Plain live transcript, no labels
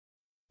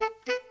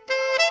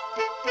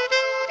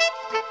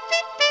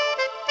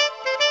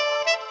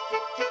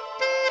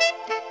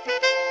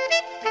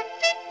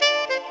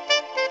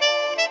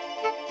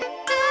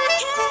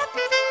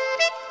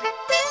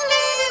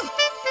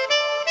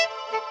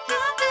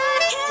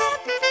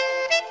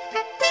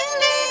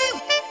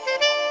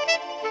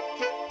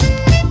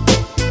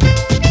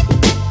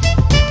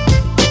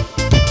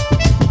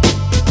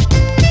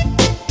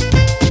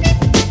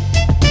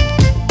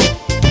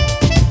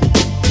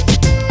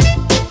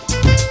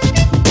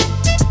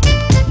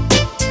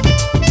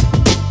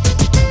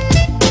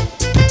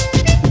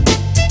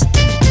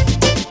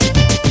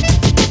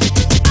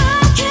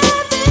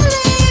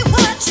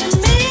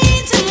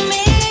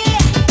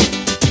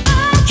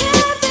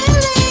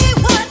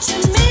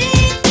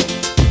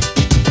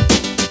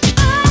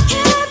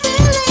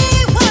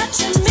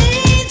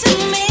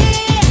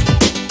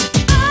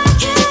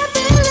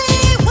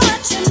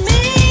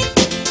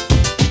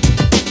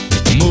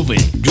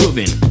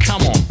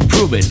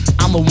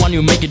on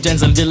you, make it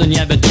dance until you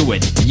never do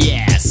it.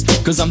 Yes,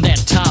 cause I'm that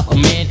type of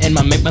man, and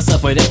I make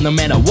myself with it no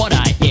matter what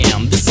I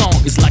am. This song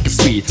is like a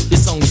sweet,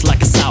 this song is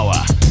like a sour.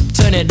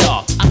 Turn it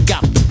up, I've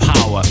got the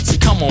power. So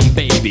come on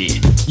baby,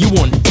 you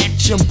want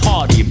action,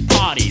 party,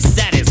 party,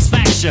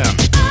 satisfaction.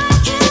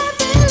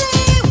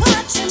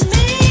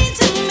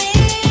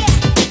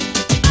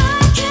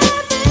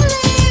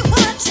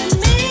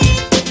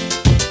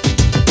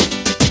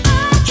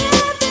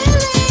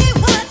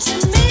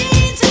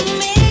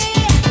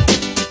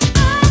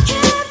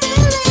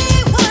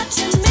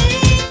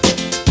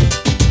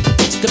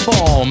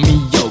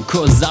 Me, yo,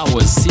 cause I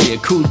was here,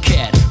 cool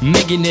cat,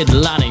 making it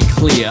loud and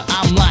clear.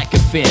 I'm like a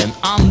fan,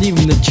 I'm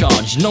leaving the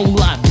charge, no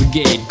life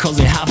brigade, cause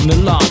we're having a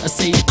lot. I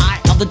say I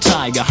am the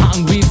tiger,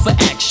 hungry for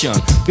action.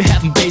 We're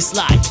having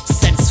baseline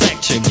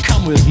satisfaction.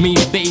 Come with me,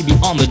 baby,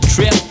 on the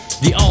trip.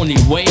 The only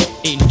way,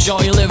 enjoy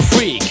a little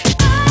freak.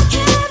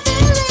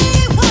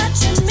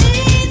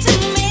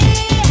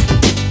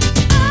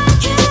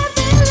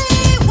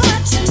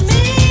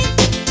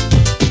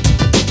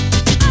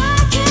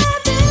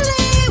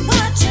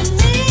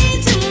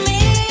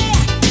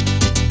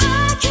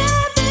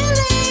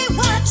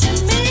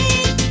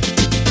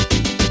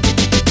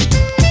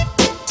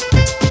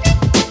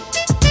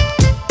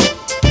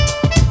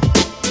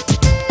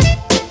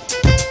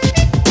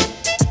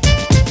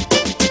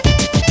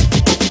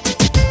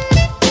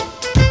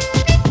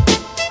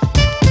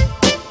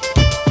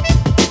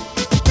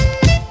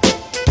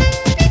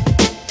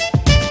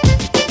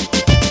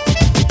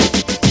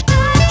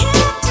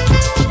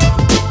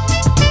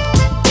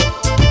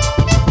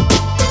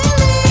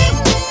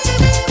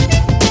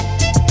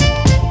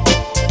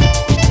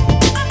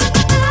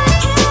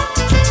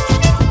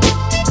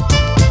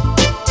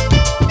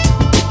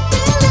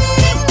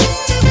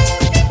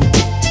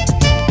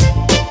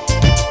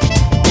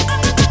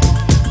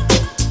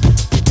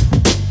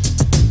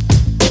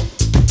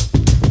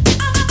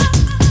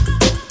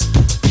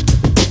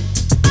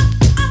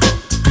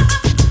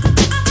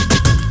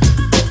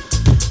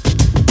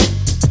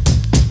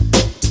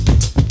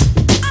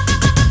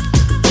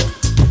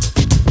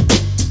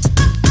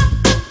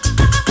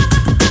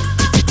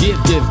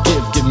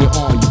 Give me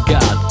all you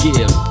got.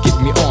 Give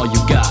me all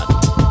you got.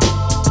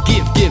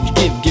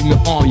 Give me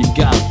all you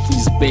got.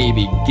 Please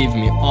baby, give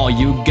me all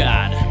you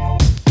got.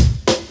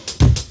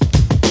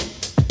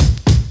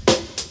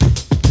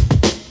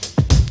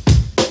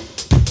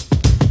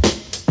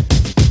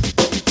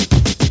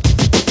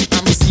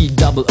 I'm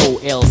a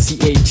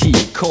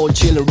COOLCAT, cold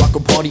chiller rocker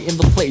party in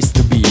the place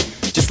to be.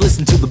 Just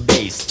listen to the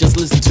bass, just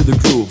listen to the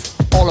groove.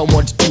 All I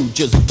want to do,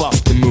 just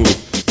bust the move.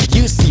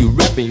 You see,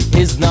 rapping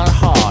is not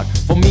hard.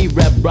 For me,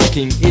 rap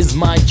rocking is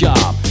my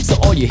job. So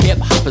all you hip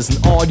hoppers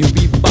and all you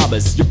beat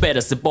bobbers, you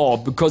better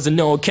support because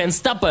no one can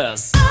stop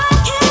us. I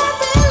can't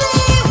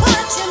believe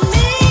what you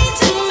mean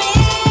to me.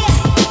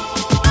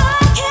 I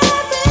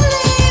can't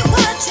believe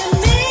what you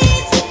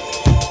mean.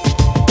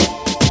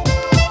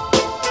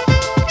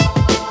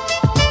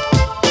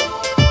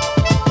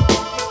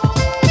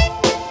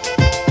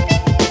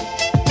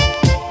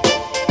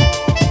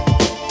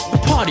 The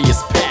party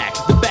is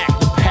packed, the back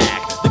to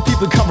pack. The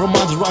people come from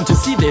miles around to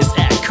see this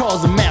act,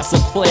 cause the master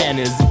plan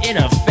is in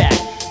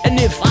effect. And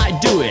if I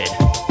do it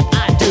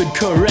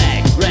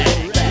correct.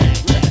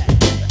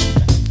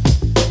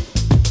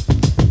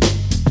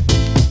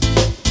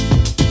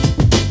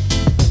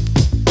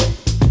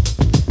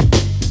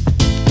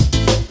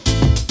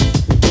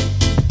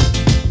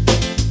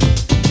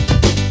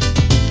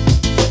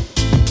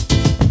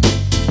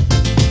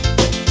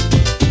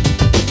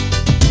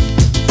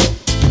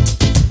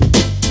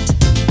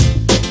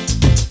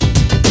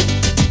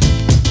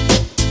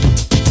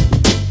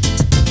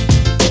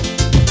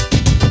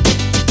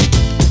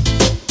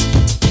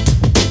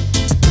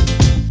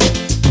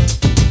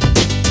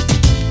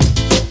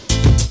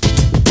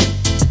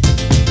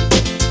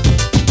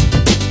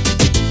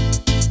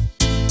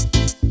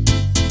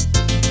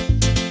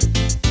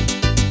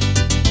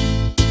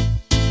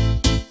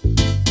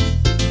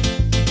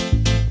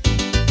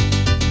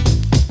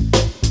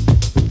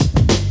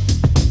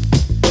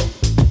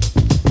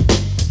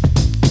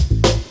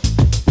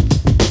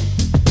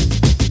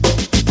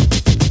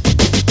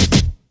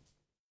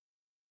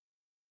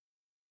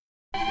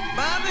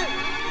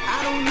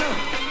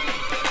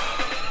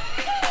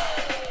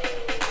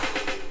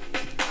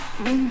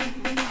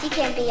 You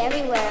can't be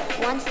everywhere at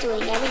once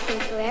doing everything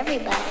for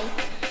everybody.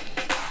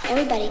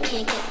 Everybody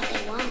can't get what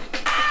they want.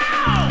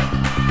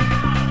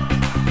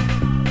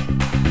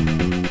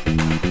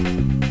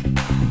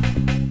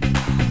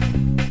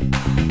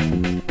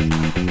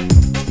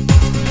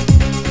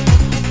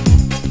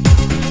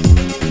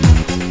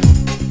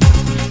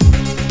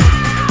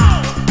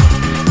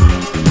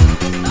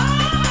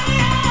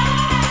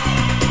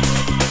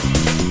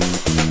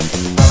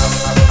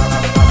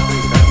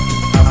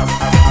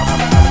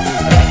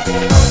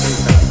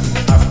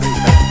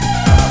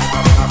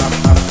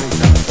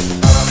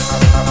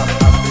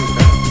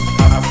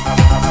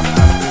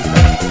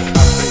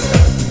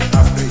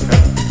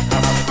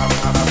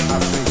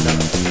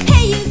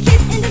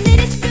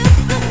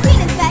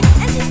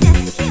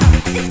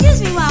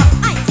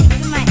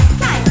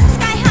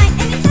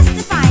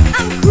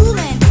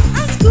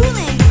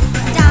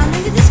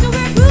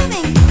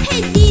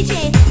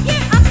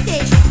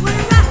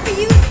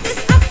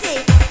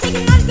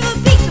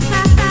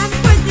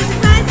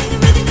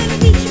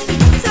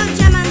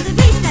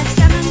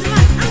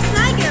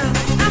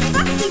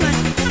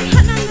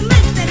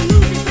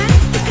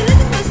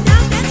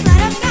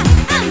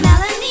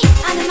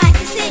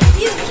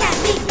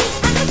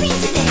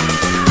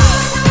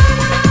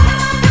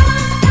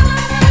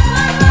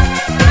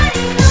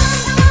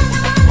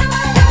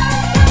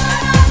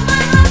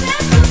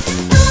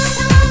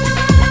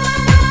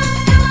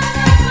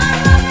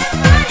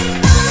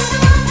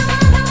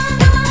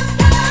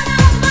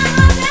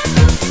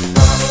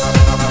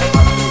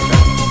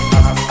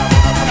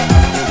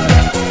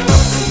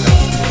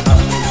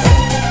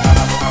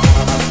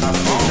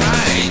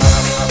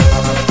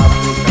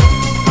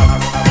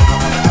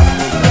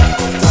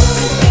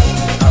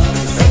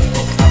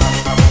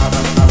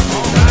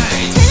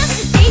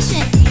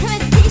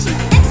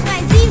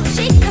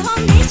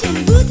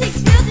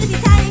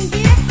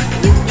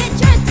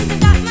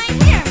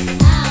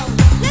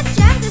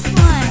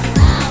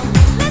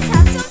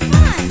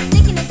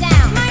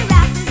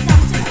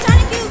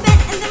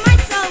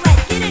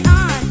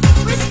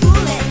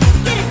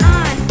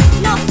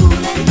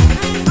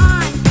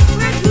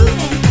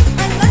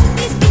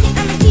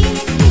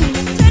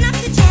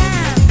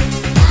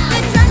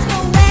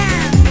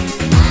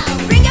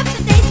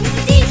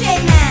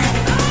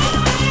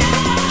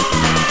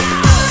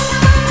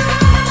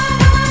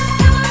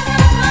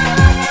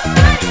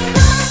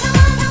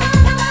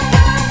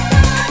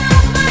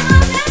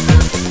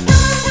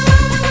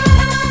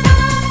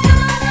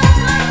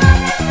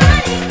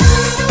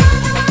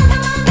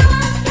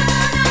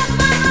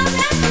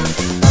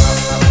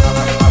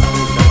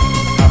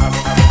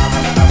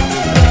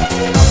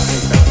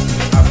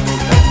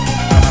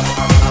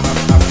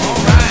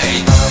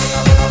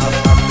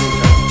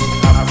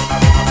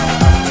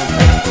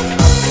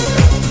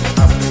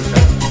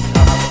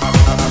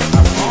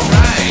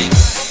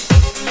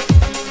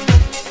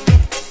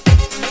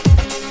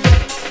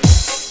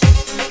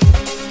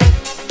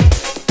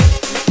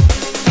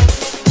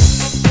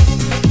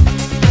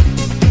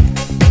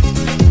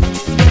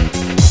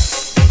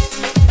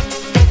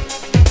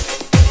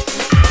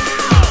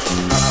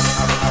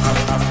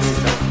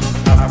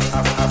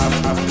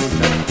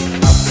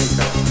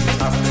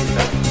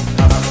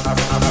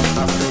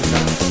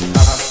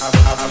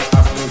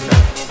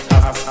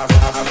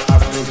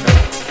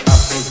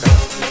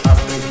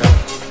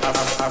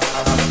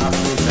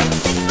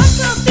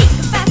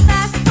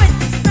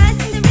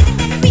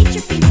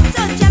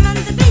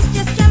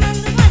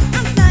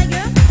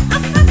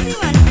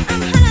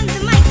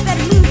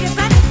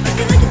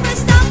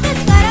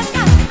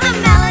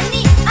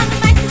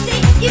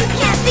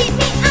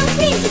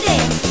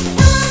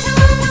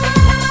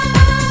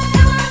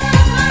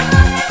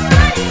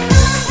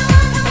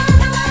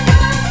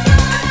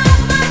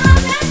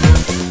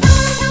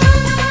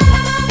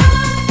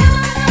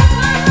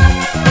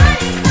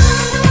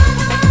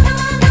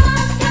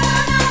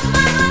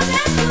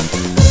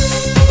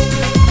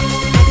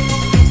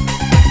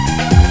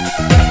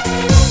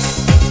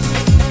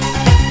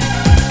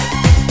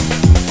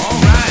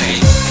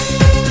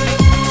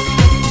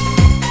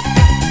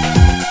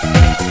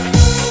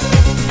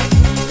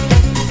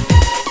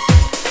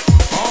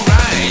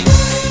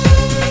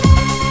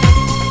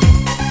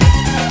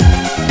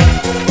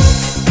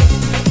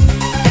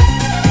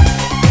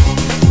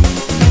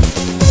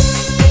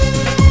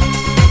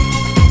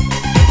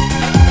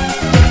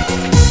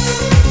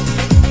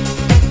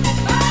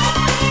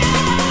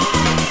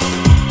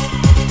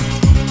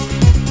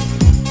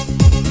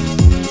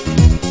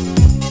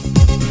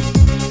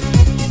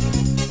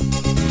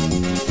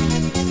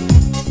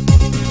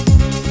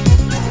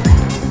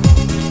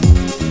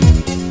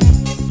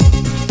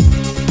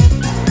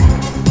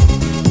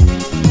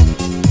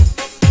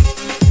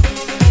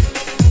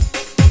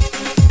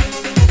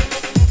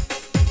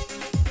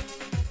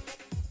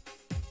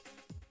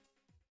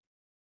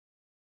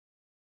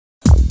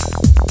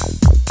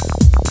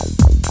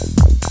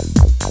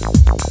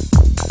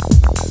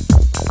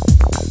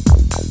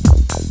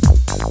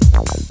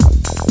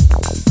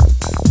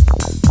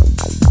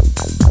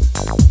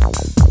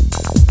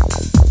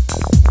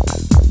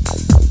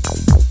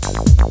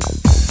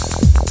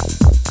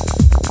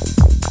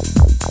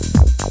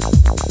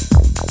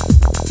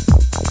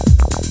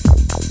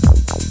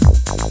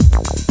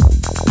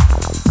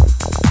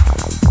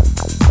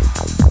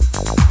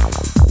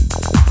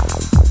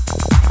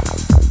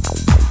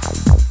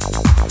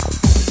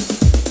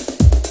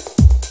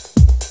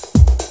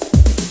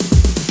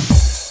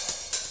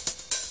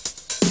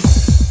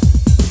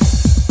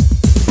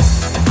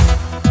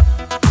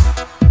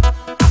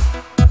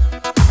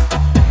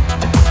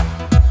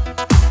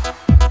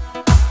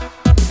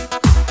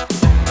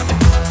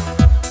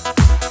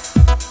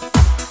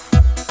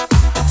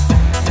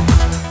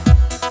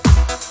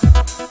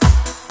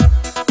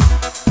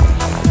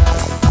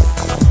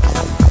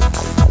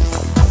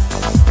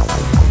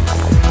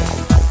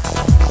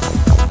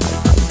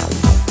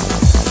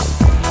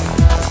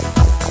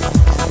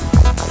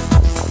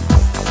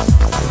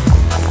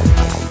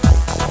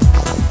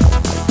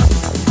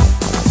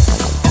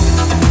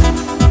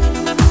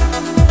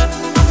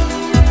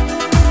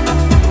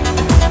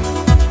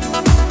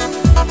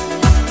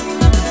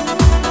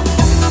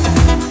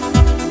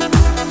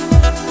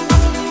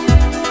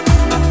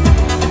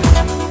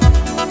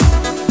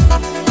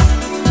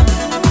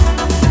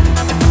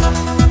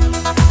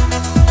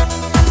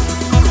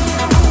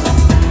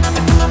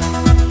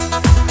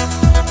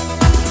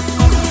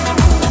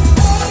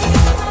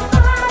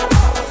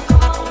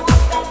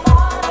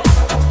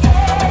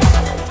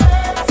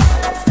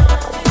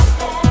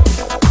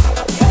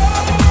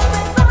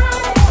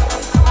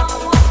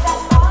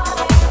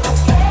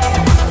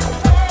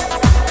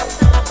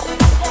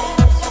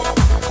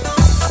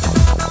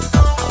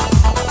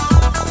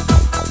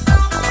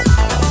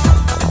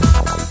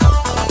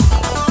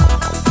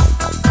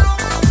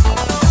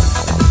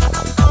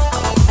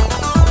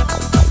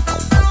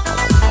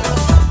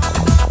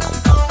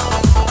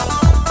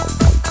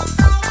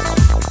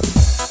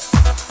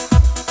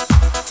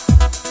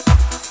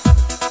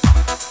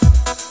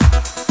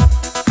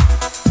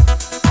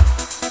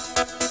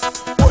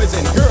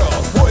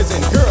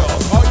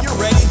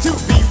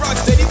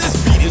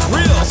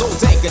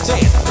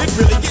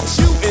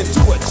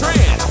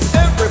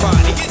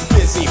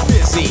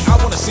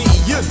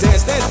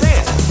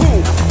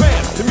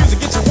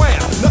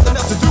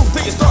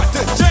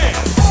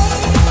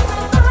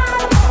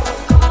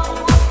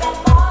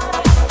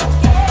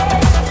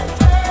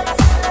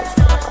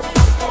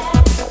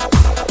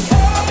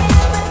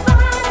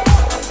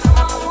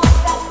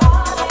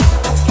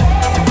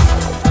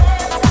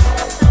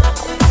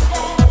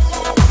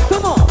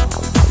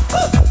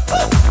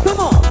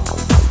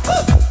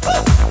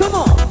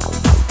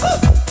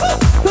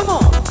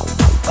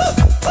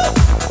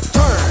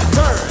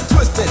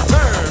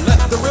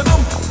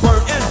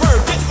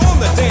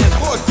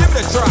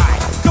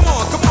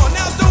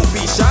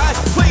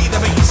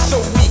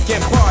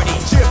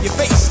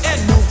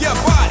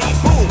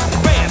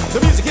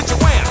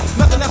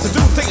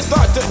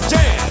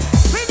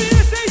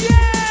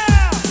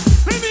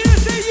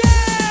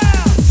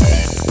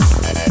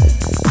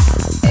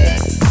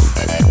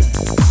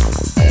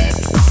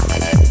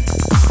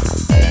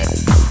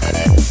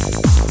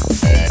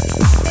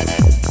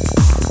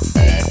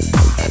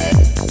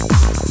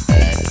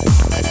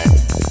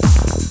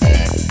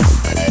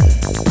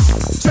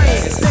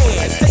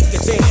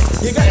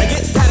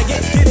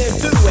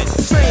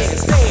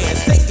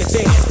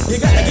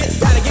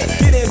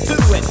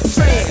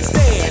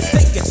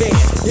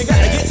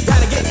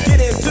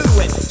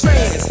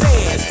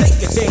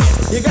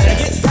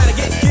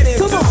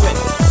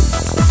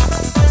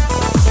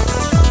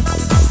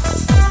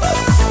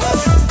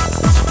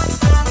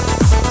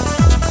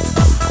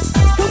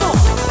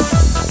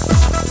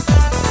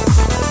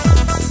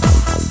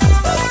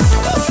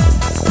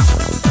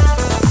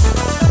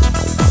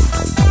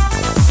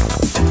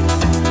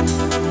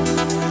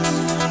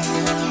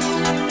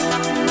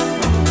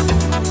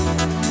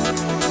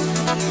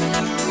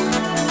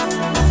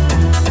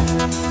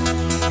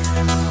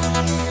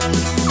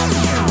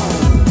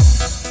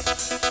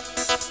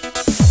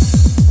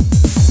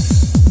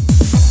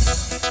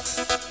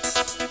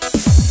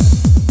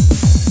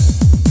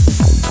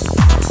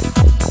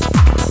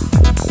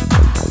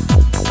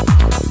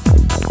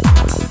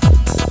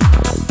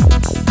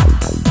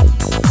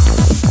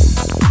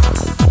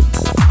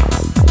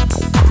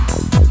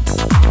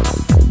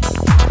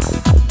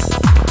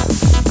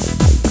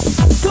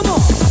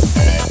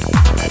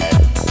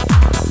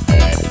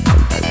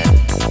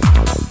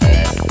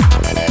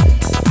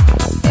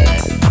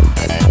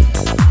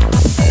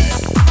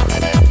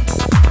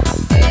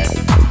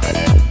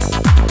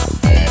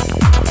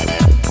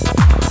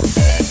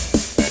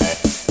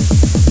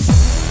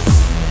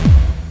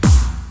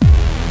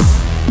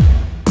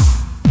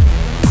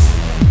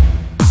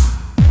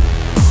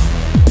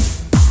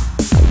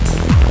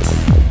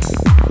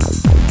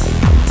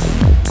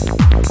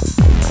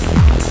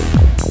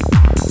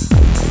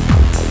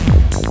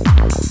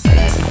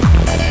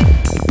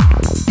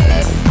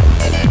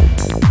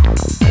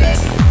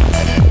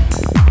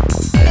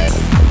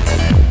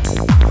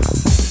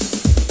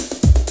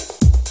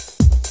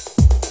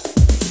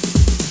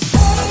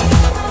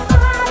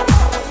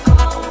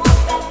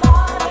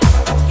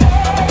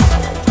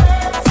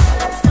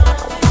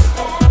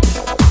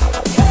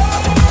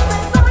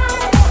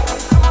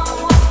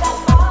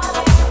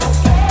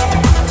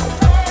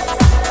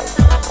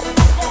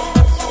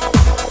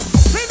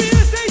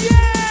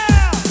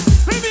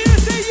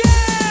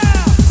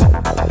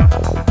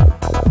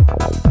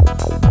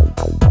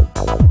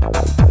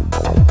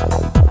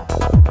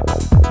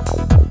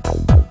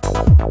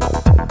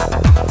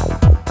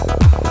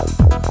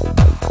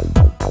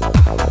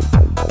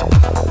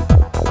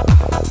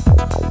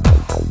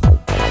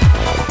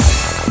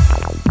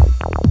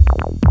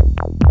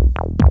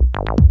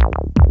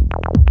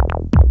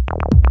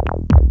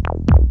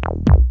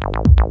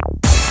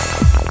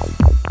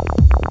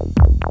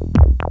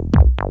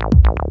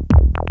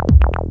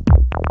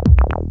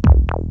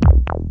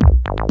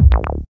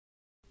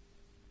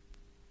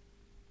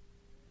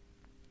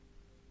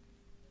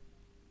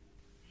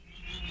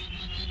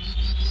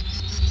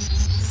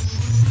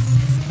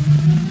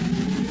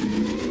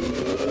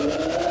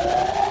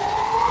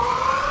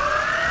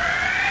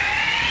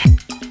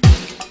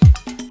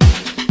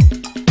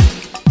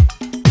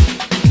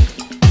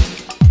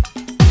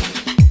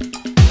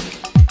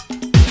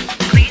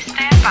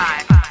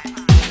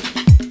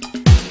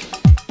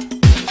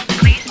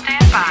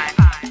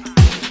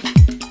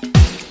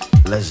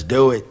 Let's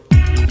do it.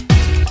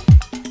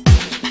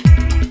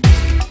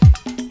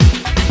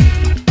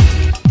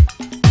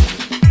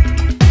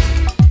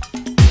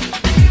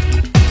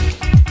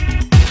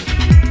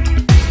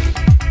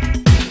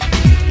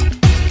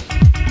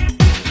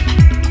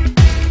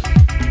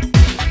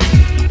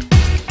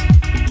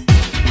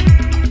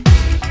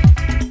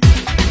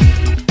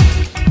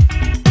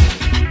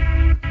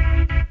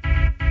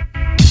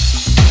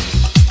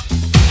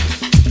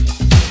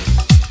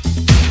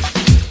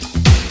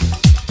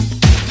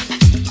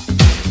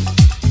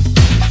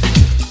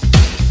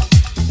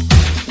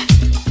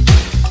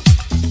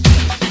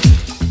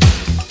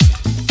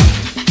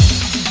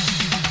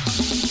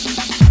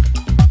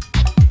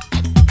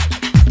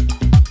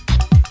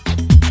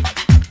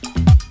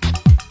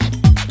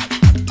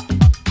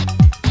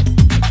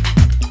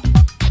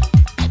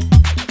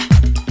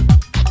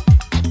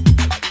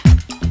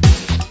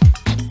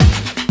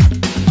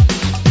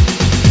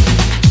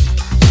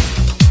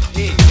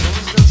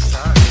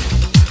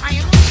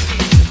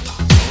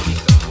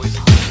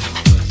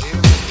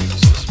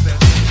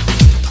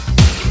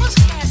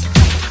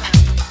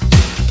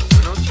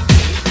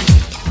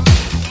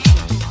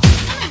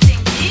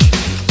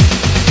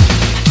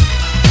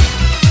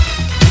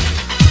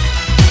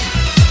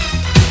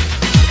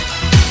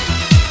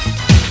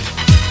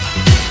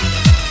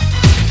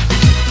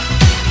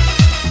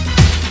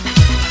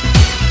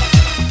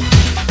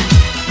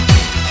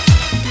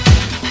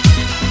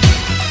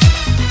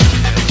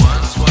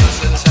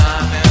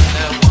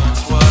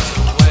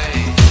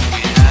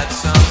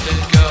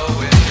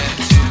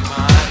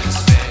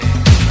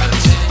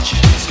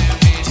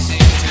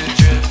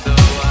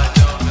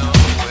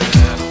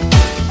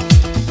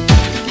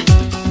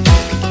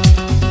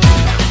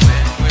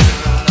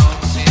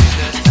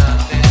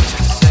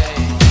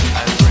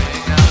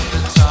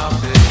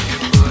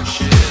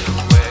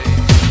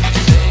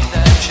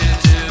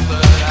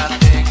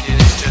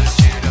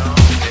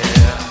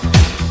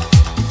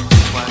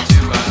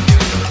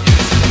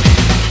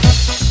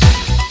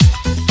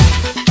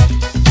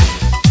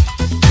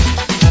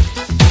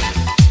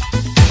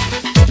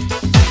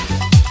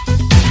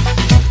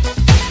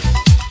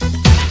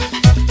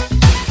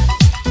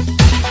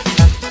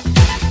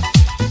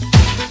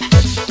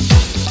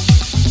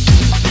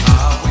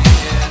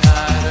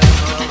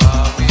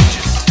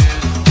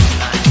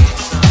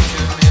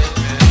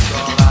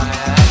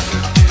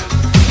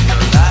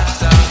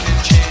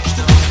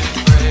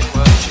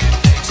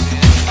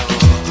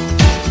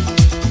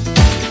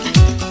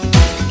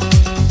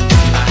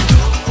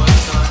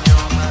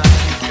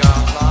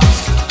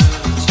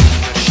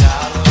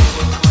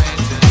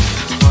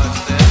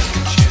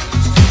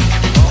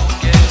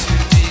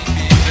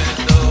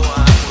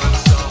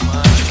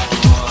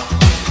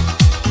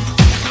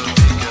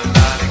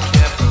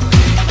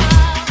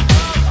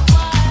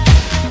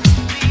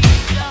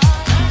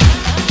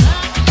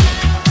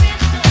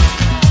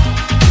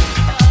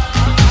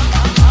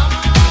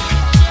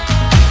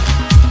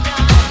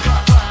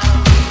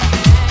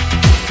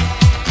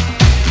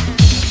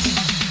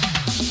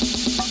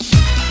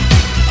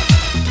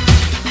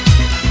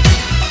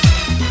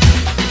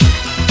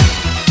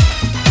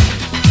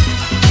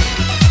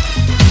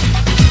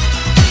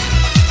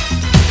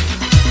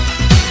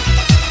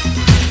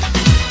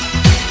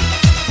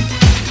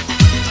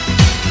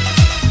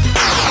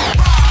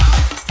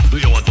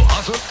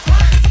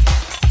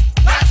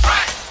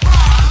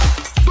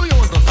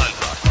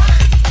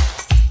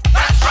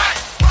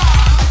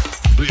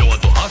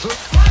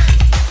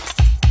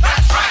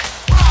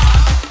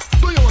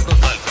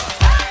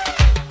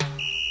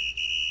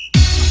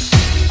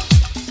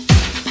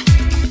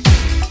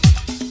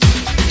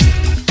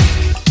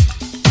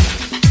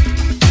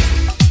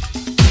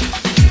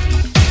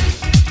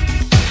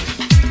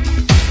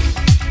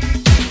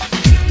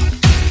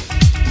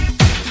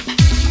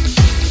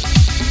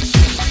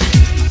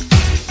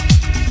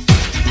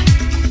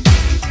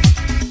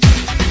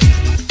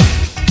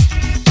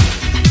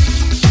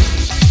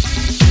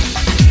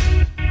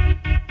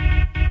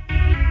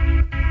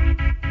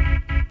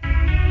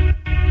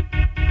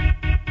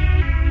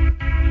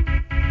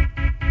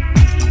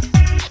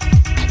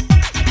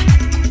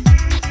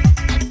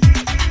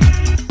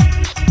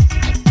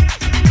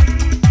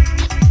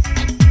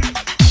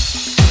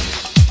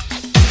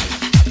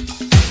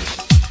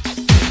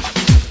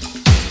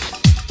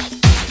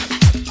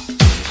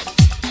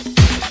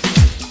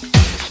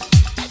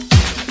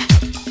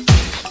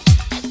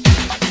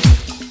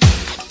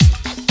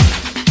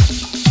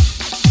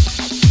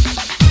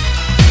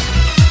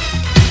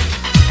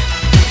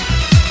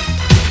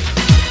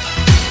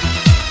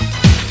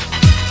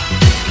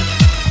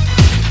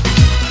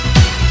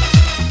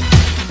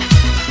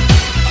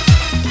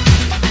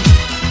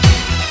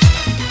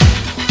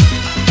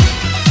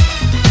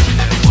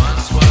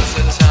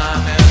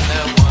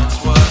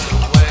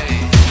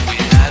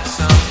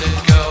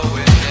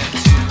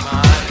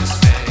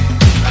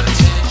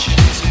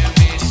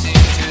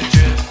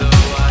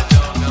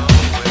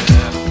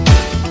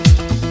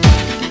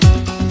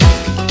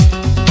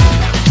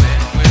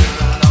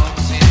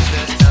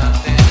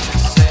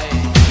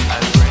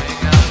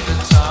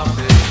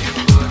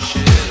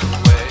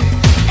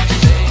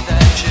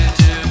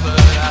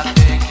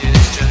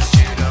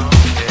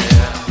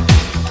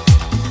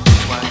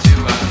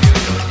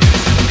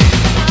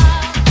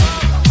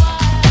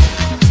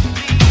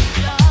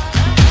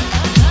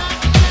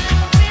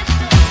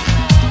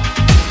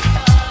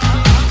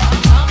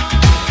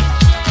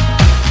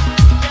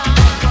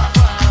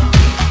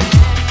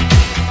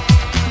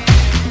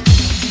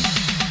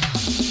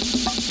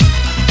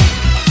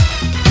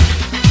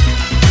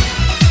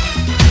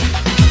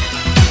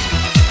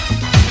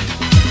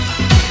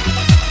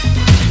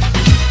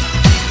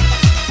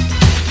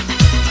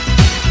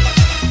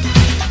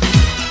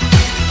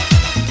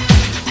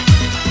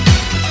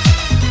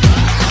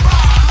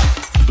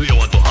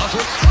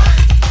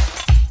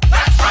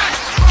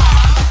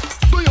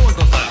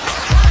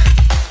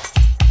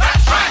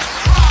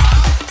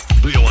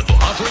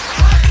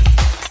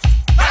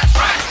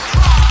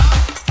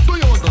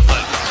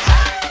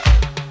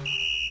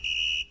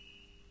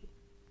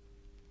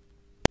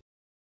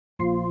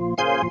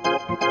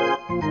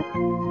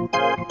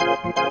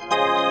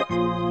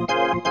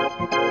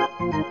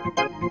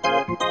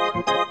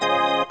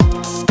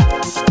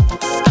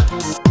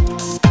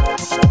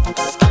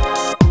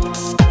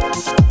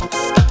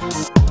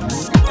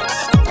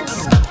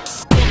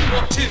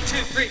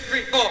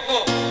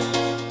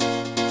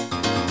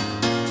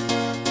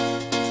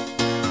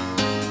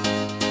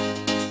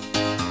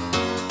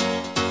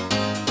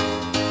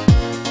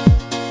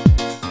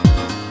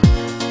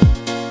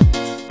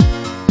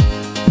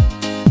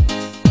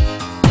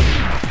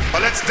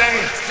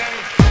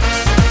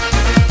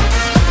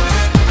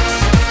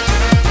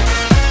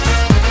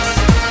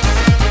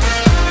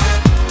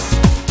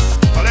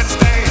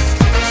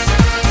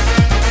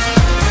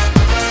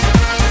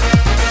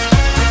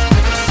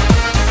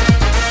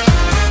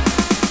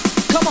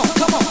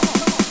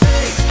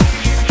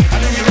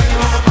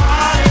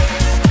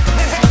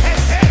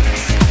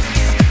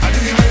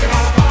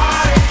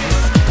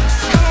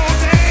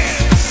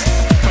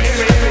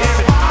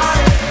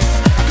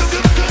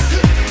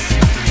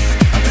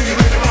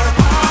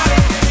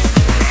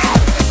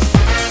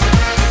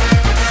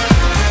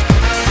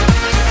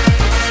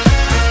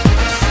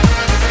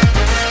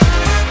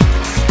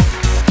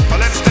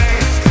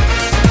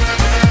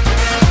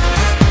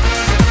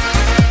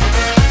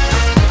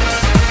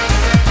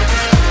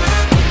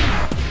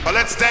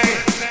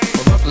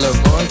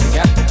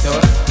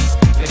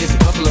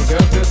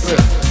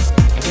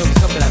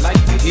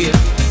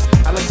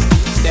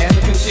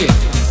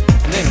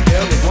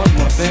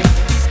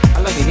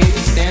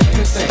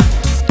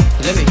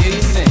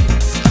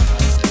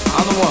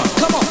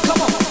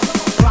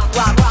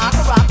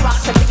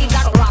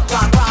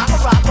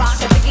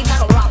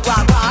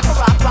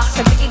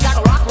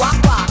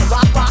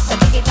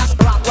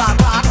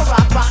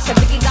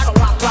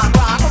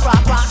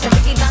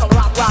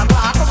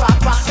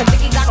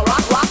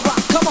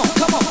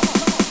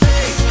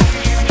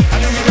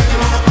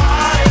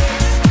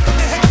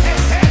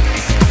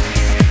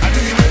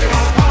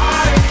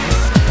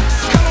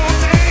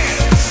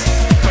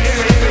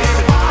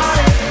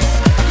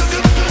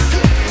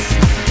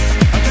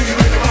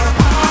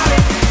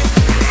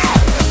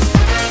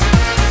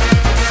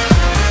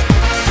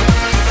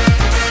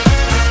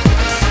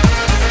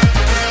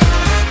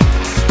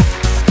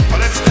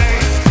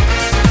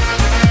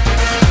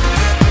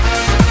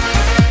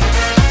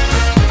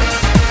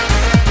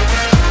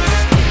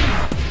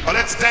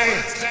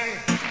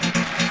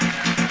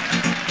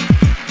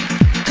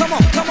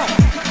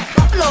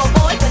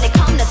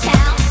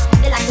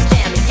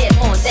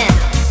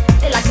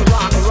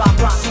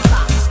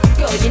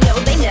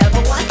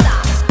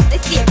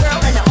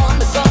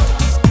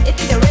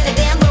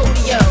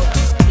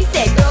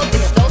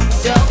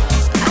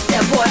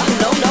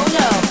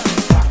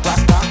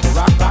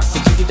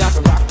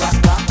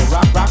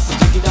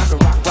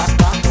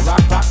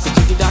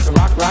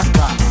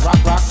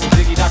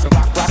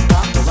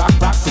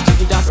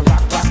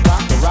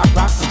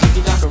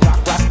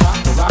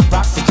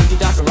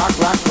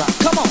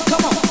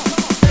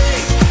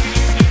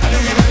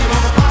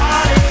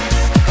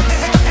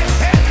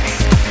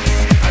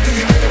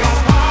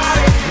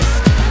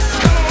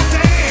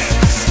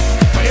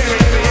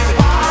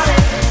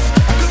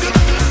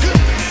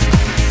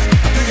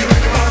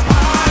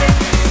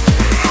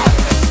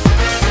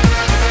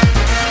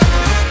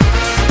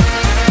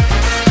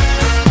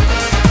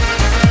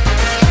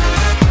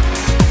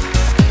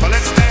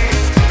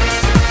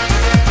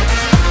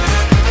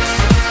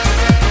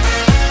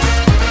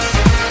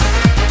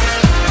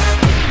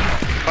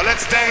 Well,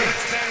 let's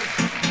dance.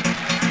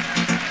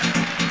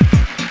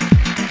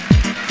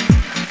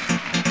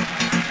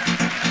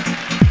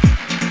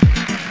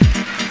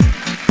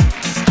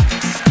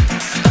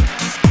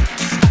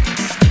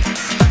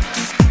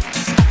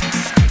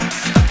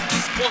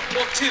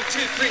 One, two,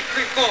 three,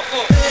 four.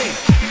 Hey,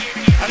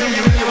 I know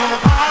you really wanna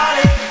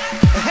party.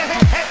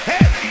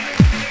 Hey,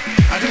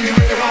 I know you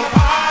really wanna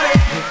party.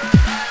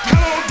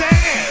 Come on,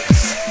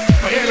 dance.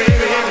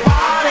 Everybody.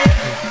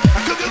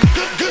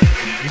 Good.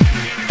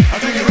 I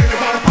know you really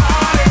wanna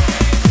party.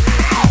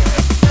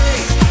 Hey,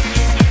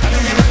 I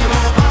know you really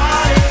wanna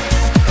party.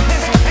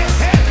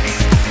 Hey,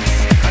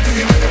 I know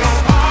you really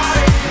wanna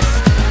party.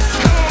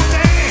 Come on,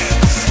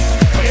 dance.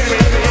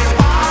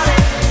 Everybody.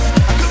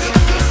 Good.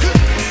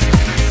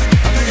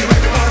 I know you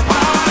really wanna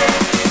party.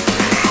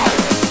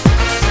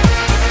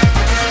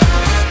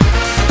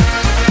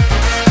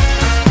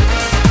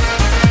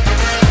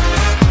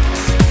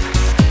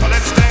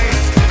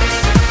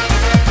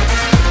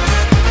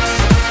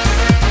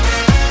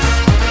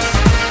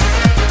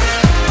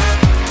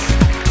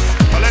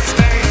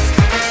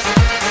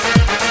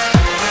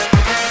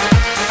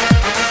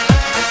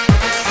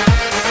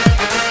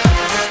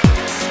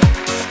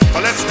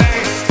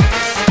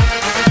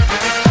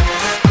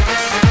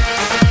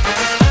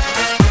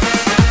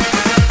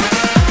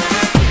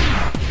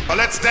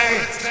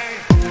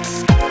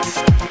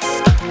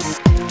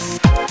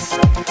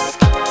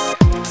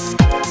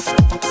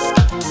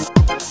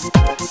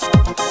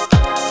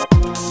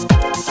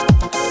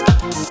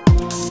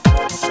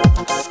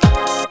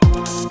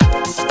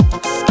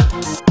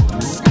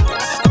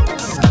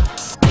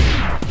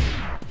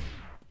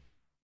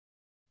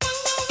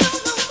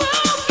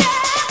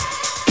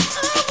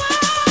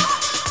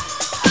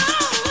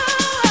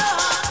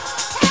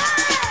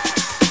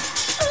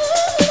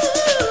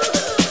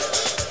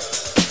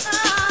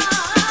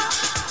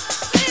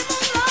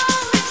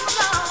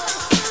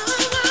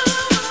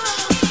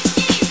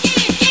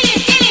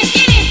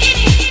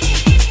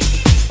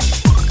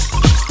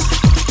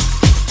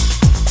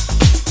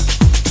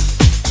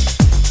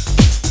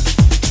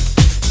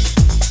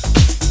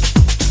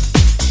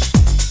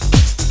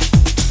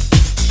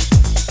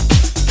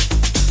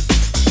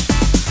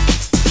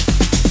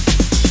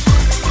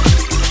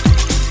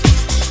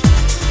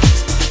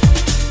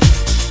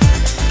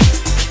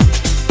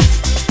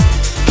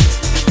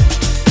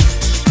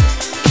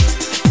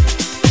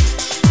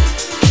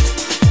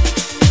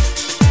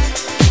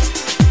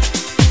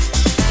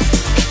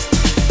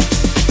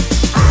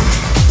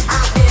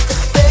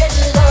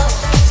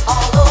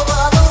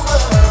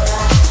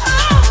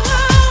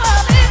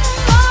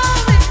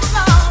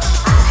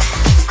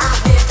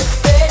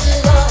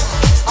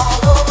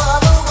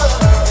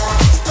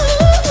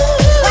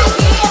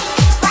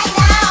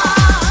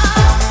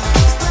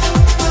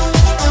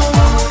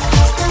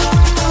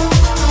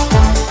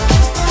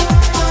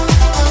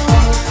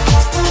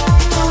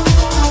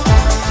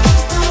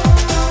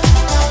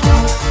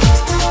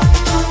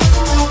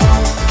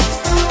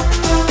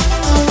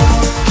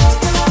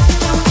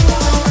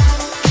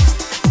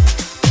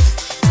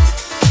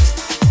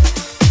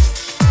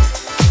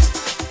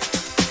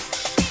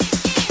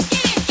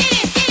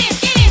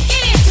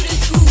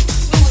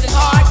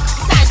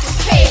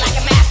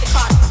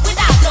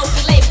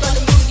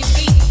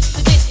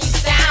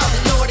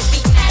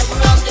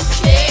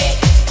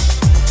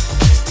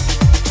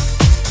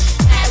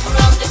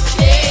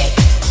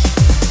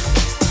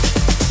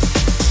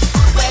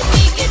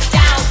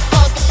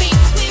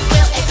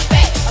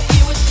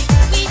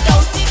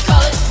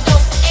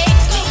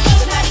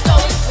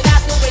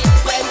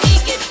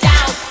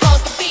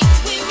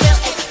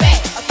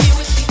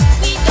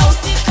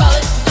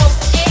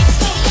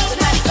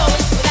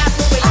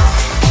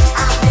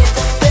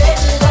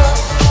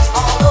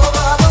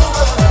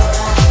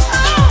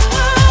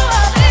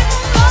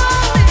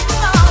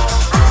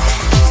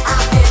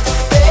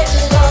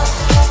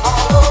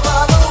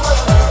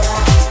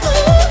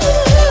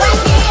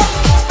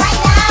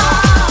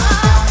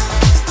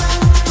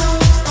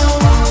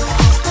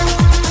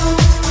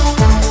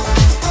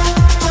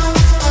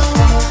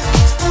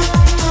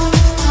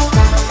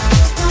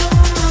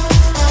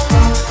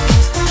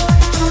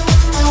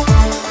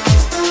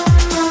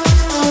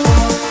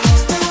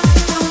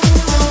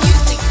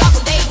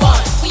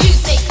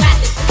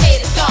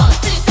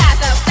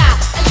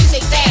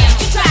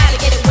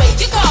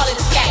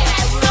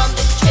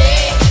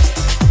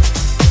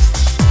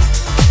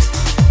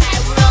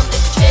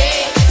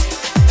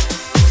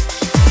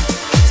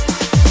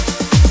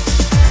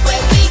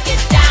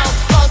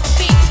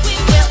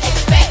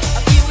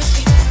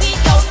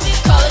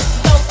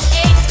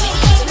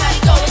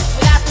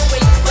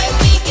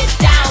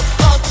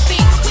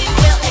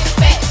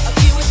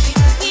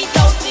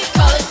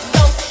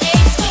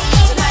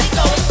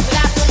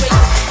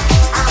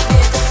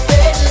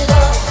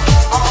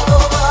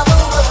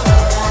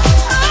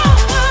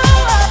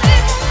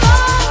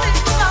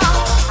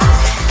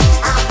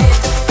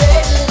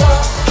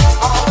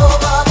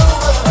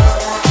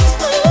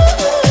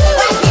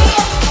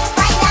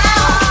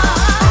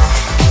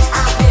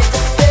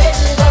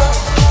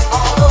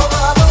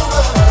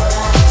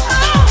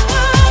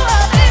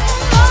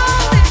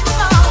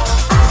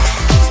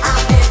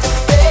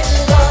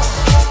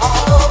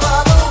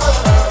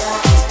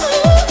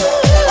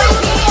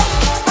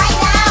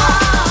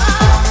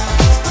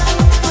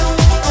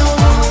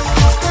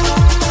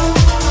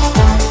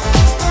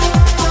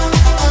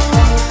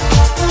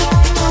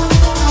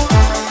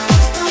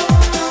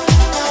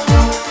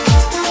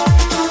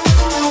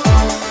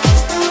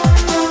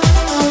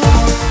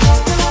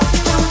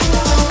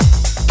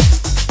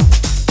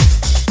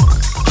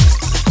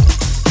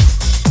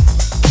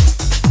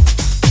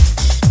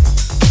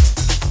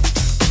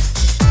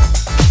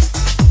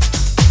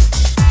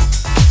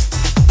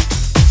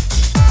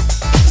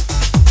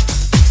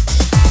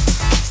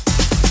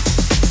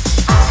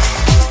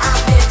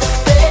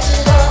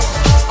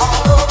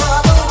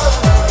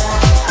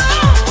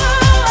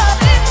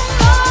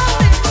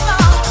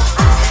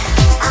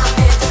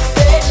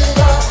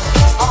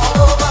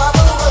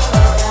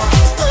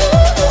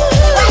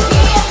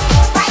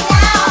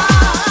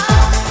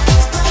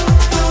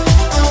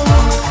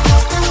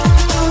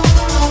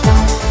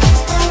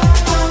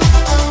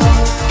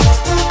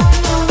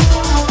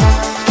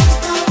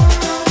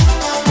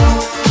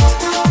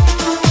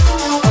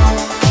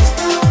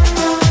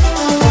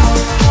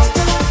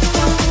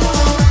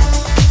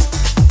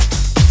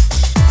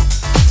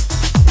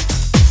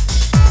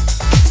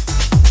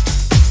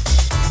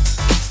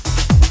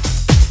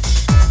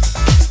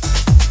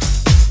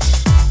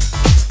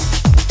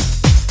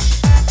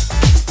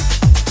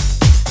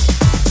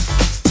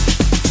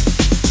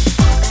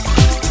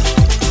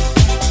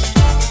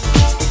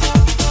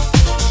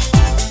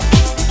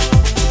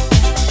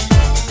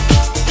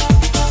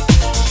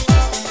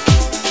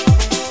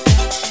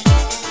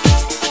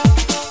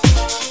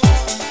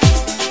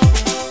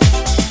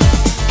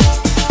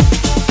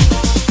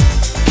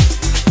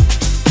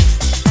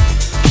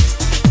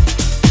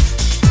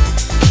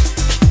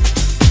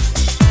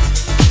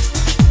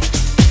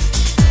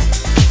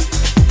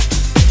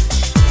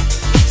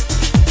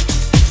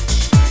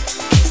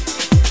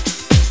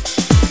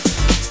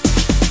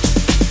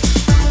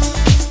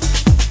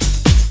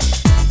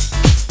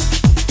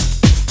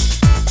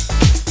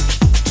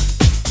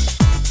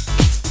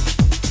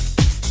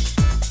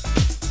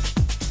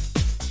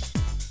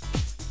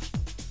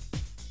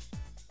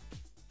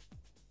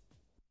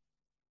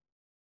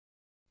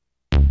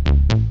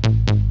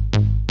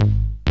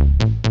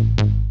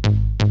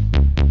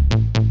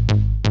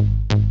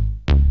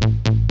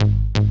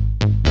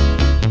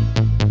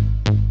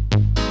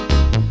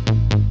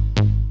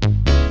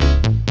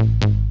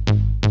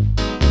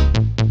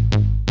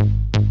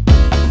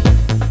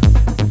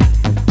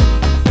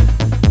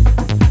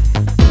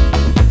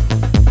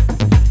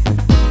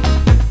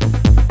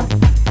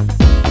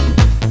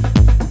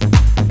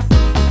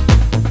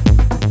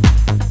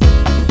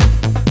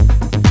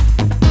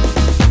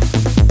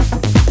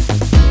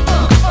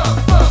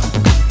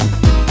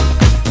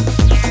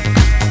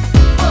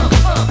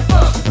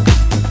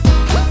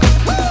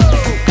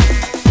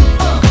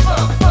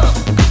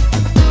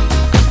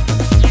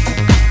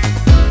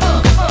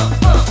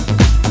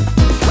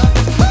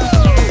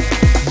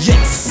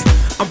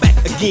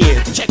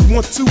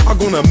 one, two are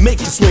gonna make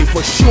you swing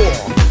for sure.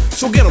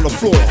 So get on the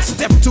floor,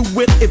 step to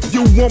it. If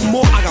you want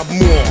more, I got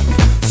more.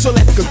 So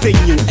let's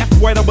continue.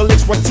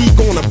 FYXYT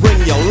gonna bring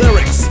your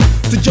lyrics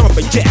to jump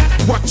and jack.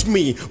 Watch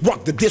me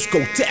rock the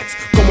discotheques.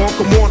 Come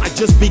on, I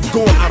just be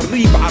going.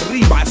 Arriba,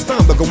 it's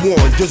time to go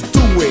on. Just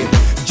do it,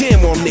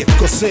 jam on it.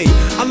 Cause say,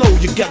 I know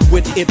you get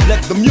with it.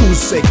 Let the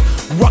music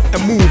rock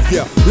and move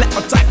ya. Let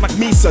a type like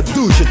me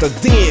seduce you to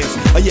dance.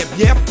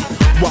 Yep.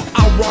 Well,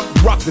 I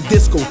rock the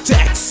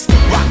discotheques.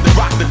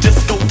 Rock the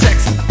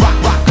discotheques.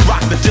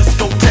 Rock the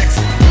discotheques.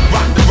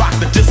 Rock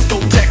the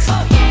discotheques.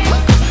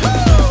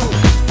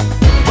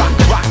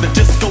 Rock the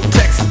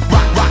discotheques.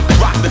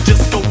 Rock the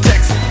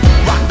discotheques.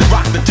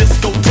 Rock the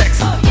discotheques.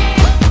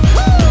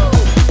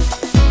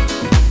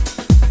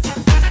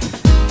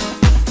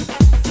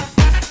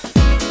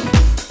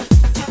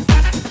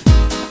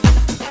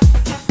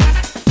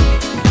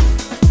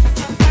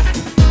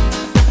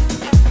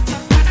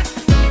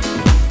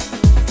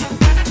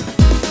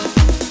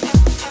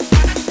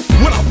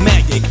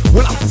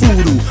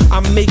 I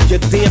make you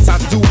dance, I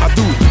do.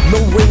 No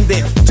ring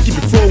there to keep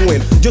it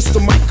flowing, just a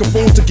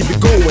microphone to keep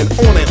it going.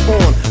 On and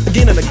on,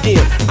 again and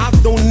again. I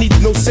don't need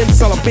no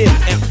simsalabim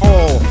at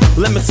all.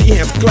 Let me see your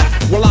hands clap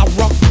while I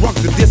rock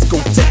the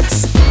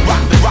discotheques.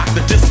 Rock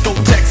the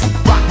discotheques.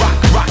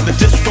 Rock the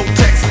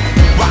discotheques.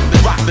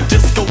 Rock the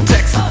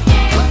discotheques.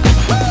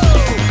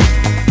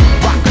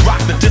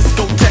 Rock the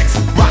discotheques.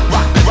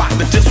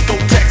 Rock the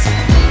discotheques.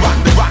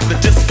 Rock the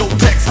discotheques.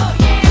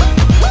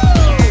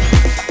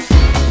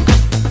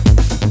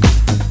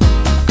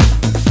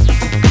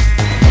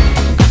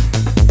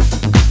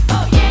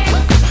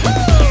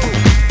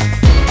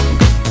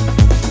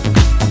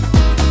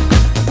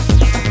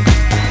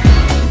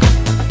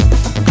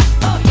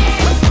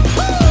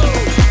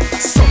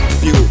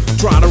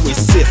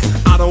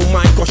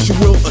 You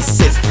will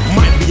assist.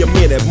 Might be a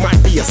minute, might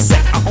be a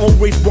sec. I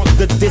always rock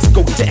the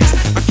discotheques.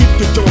 I keep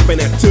you jumping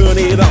and turn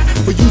it up.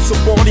 For you, so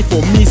party,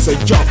 for me, so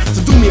jump.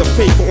 So do me a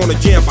favor on the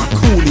jam by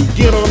coolie.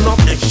 Get on up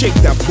and shake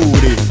that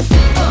booty.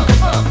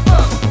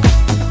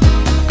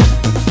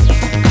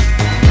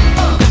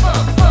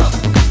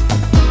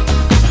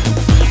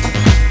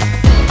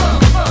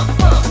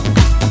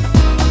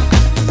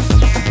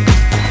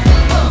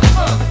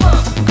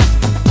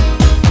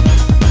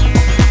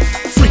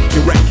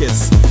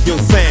 Yo,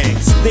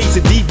 thanks.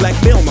 Daisy D, Black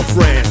Bill, my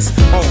friends.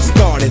 All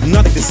started,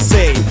 nothing to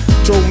say.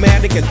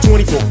 Dramatic at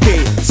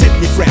 24K. Set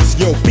me fresh,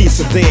 yo, piece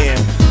of damn.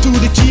 To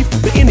the chief,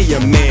 the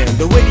Indian man.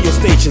 The radio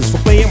stations for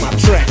playing my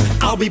track.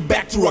 I'll be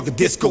back to rock the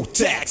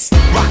discotheques.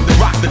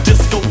 Rock the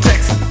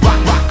discotheques.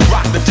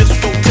 Rock the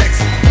discotheques.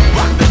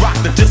 Rock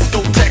the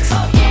discotheques.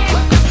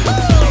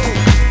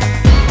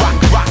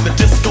 Rock the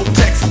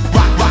discotheques.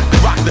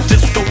 Rock the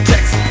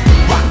discotheques.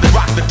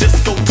 Rock the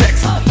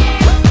discotheques.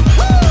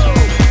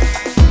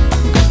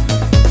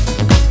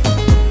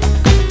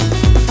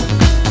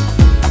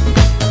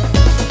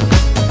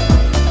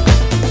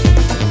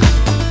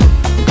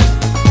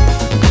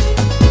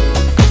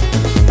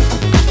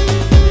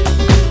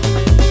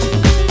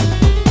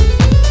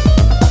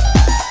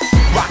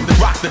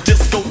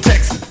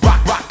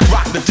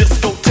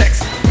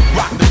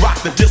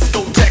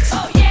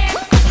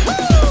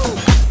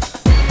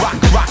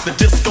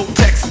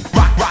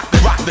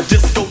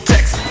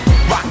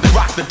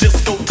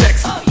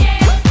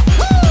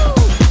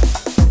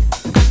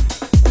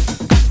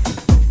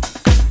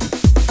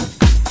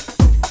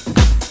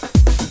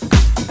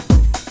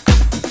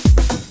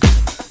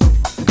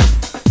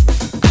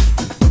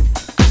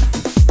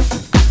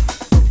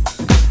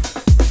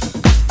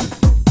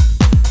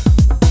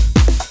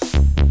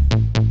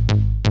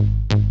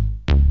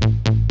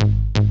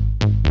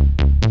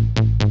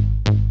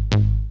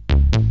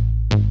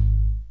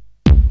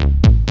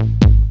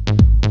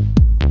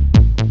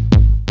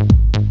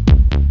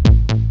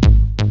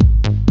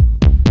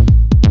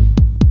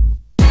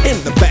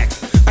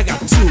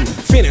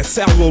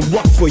 I will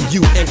rock for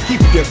you and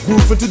keep your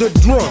groove into the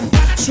drum.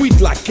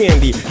 Sweet like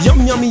candy,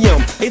 yum yum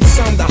yum. It's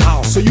on the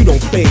house, so you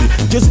don't pay.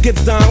 Just get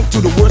down to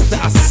the words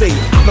that I say.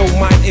 I don't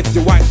mind if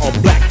you're white or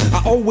black.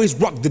 I always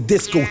rock the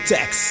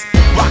discotheques.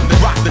 Rock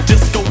the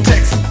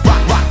discotheques.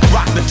 Rock the discotheques.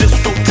 Rock the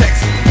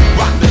discotheques.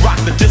 Rock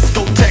the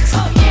discotheques.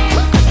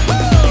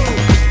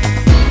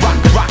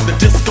 Rock the discotheques. Rock the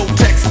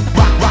discotheques.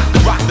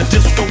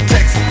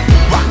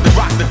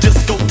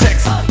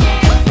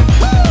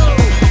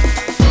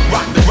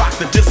 Rock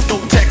the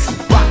discotheques.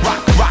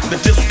 Rock the discotheques. Rock the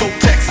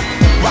discotheques.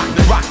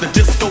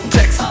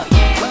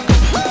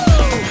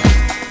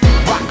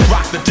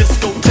 Rock the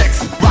discotheques.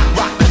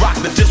 Rock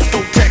the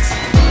discotheques.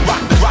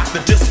 Rock the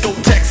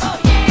discotheques.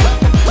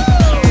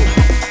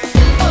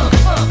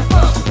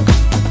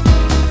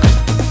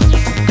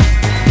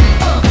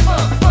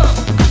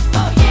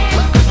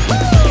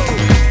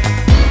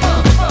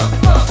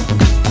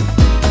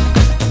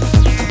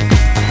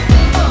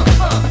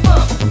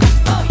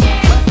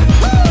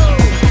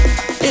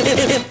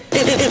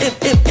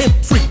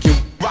 Freak you.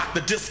 Rock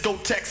the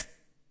discotheques.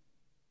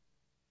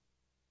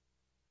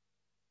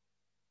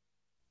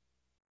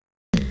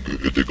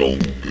 Get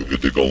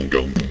it gone,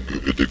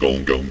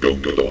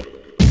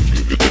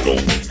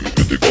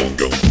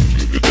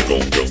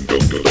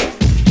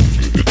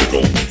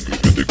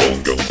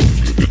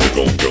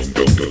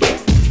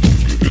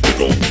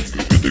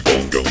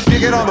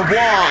 Dig it on the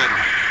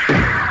one.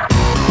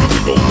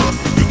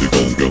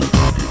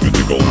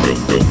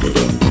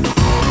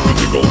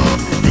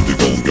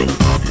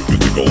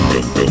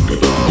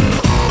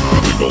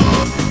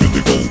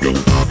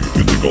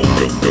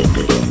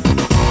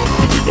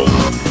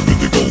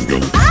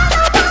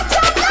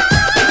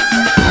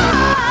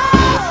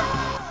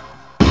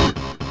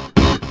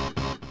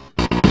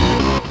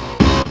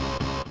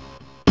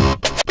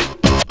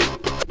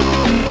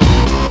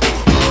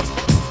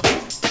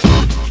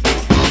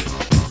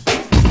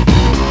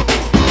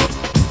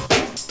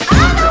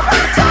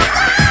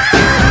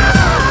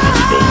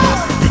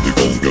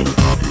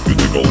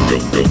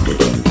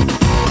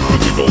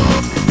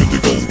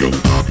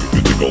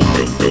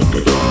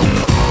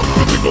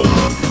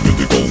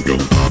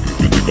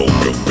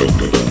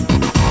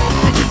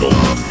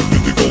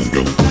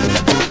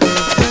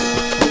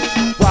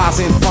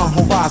 Rising from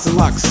horizon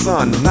like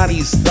sun,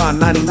 90s done,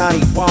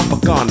 90-90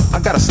 begun. I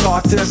gotta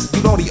start this,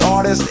 you know the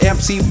artist,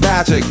 MC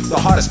Magic, the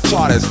hardest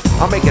chartist.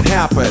 I make it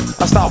happen,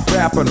 I start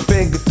rapping,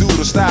 finger do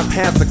the snap,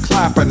 hands to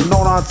clapping.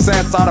 No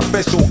nonsense,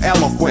 artificial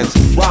eloquence,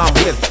 rhyme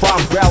with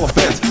rhyme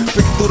relevance.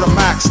 Pick it through the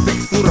max, stick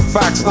it through the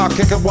facts, not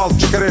kicking while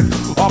chicken it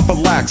off the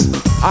lax.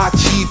 I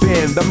achieve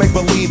in, the make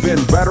believe in,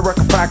 rhetoric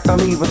a fact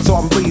uneven, so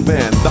I'm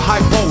leaving. The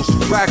high post,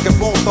 back and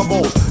both the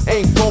most,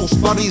 ain't close,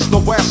 not east, the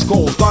west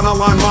coast. Done a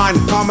line mine,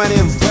 coming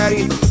in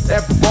ready.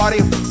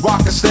 Everybody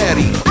rock and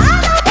steady.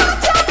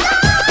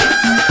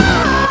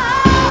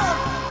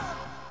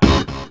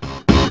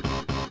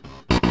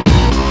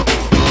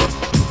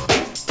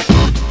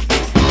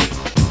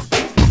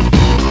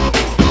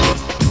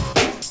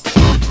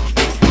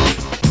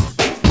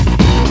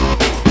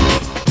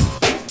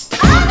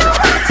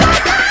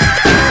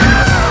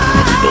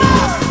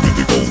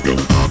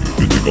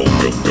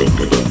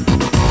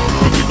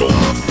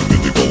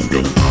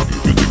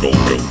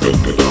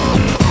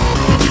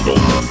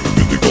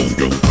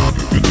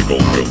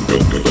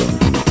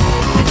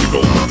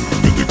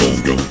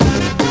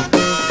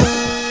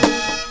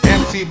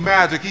 MC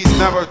Magic, he's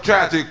never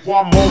tragic.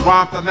 One more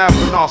rhyme than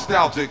ever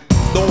nostalgic.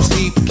 Don't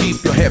sleep,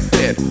 keep your head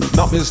fed,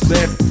 not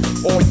misled,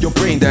 or your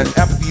brain dead.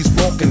 Apathy's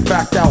broken,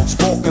 backed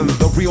outspoken,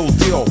 the real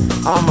deal.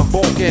 I'm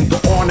evoking, go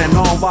on and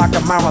on like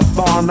a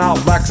marathon.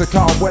 Out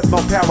lexicon with no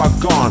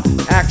paragon.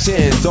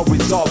 Actions or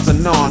results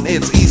and none.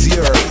 It's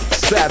easier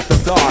said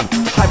than done.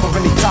 Hype of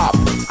any top,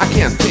 I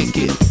can't take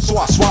it, so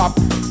I swap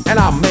and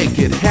I make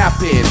it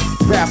happen.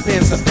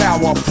 Rapping's the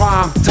power,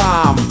 prime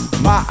time,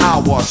 my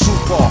hour,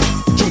 super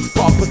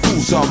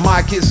producer.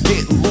 Mic is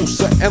getting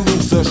looser and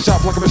looser,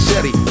 sharp like a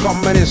machete,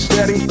 coming in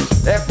steady.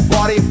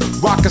 Everybody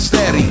rock and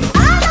steady.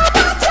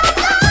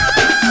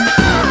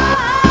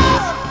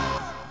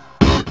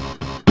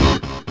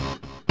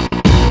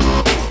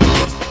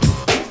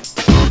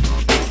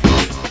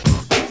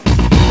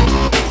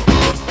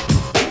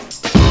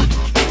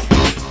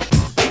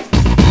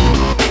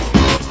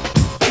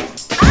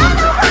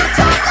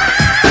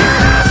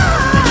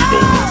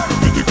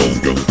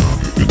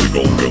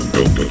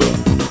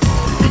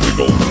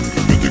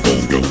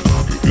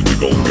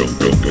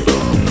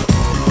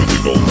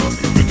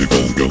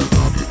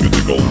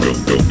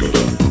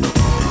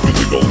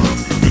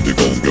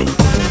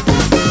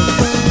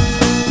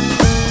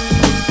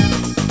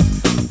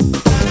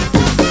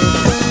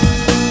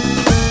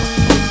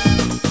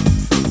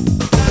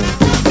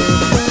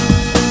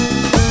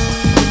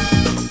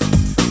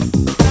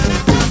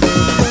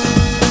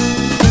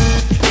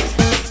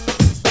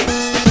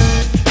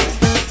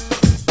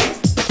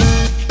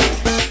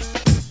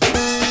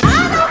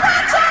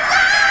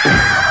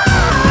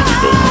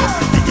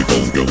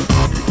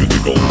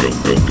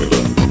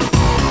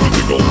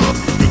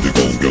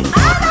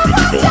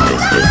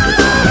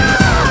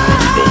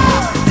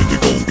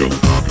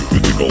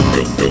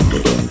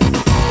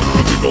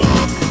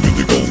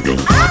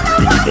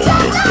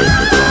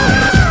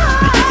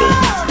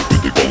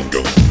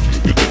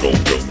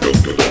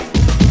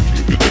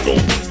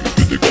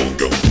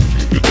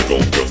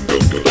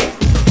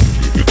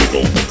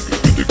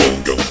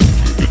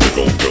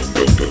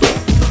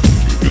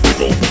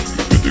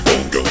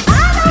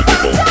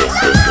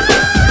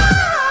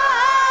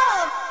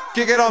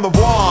 Kick it on the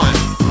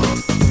one.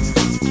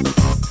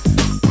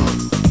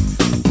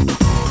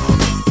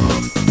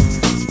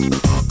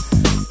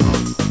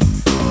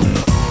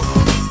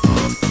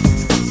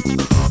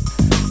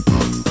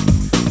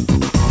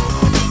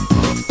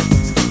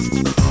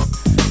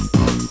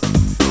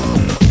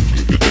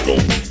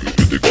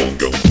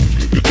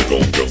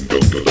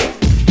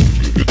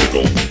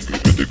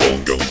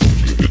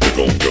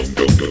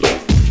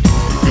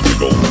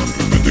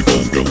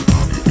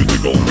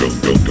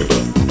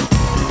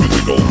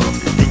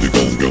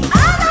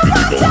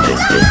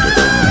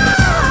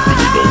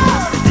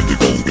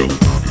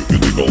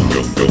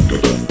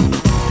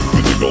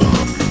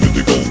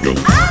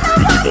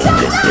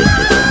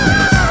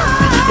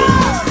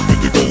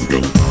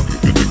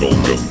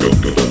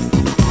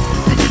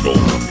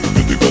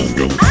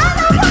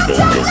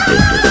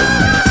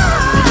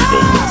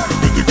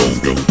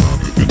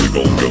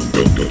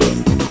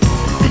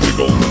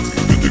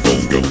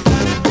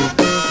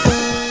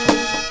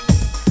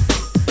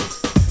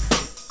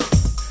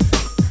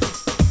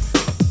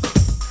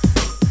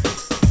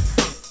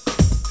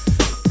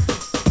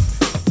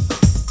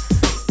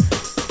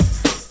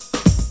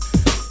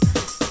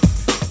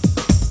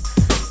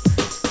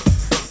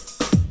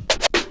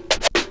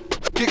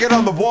 Kick it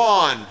on the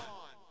one.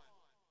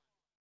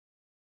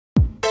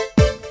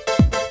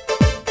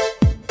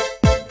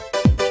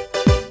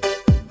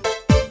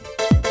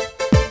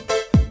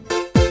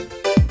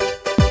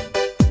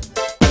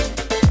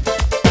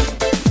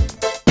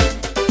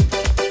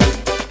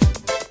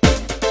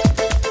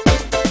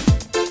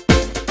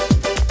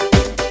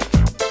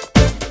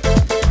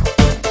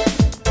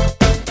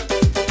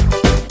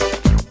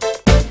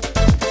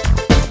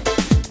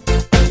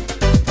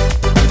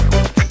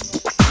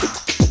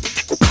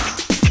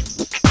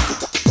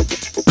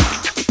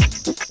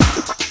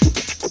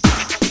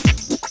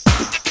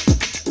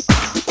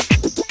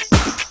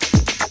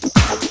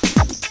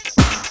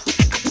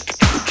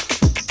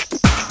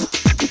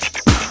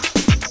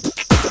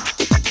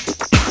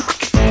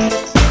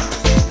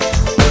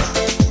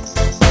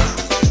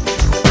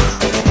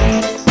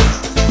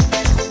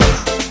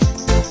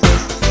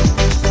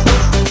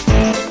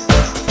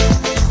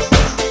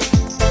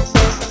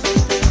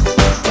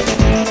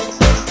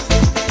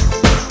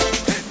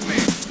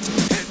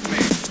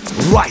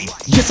 Right,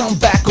 yes, I'm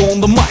back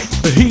on the mic.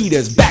 The heat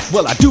is back,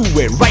 well, I do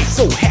it right,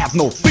 so have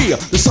no fear.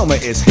 The summer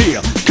is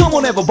here. Come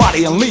on,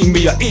 everybody, and lean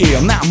me your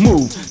ear. Now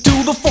move to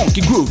the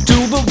funky groove, to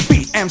the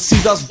beat.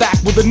 MC's us back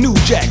with a new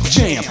jack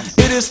jam.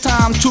 It is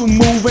time to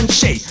move and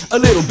shake a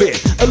little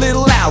bit, a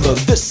little louder.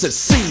 This is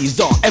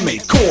Caesar and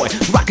McCoy,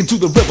 rocking to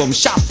the rhythm,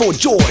 shout for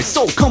joy.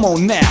 So come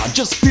on now,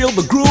 just feel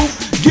the groove.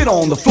 Get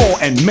on the floor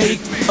and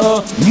make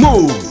a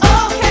move.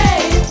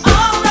 Okay,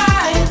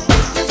 alright,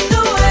 let's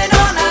do it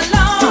all night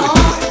long.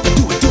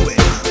 Do it.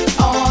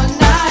 All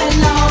night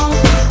long.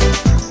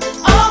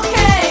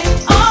 Okay,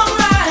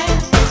 alright,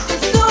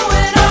 let's do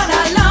it all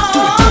night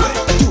long.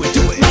 Do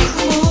it. Make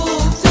a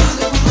move to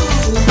the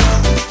groove.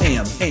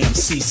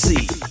 MCC,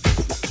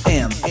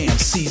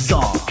 MC's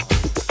on,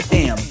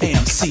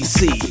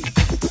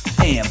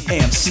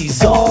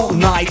 MC's all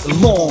night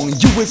long.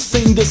 You would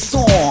sing this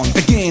song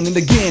again and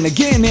again,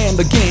 again and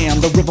again.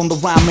 The rhythm, the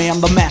rhyme,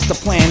 and the master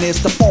plan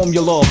is the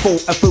formula for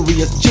a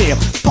furious jam.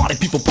 Party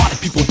people,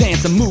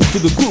 dance and move to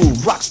the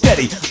groove. Rock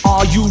steady,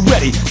 are you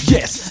ready?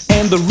 Yes,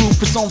 and the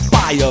roof is on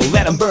fire.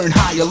 Let 'em burn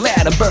higher,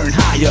 let 'em burn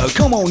higher.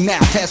 Come on now,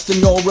 testing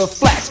your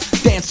reflex.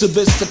 Dance to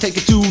this to take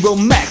it to the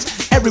max.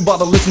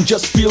 Everybody listen,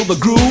 just feel the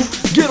groove.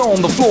 Get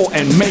on the floor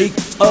and make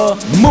a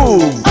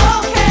move.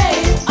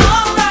 Okay,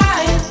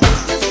 alright,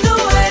 let's do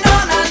it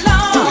all night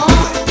long.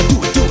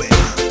 Do it.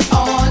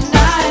 All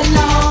night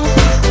long.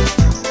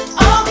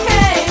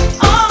 Okay,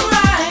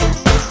 alright,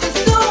 let's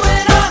do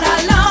it all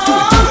night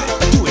long.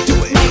 Do it.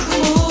 Make a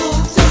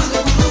move to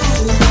the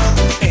groove.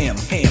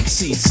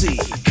 MCC,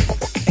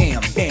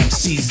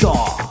 MC's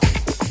all,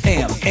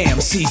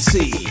 MCC,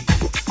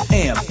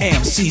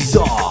 MC's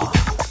all.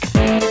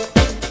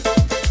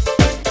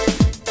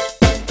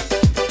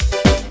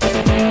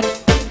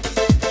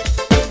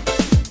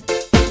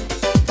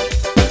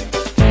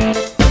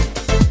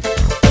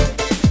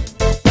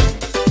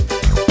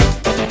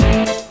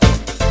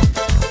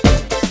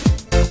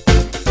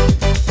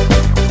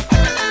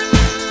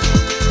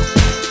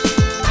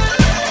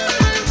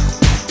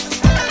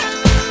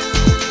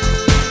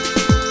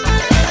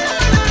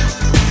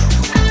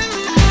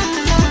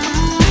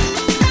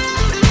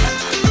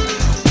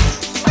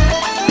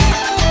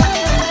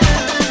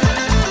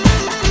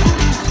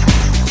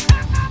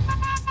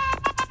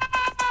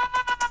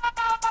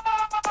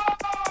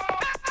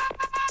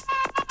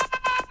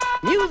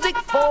 Music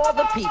for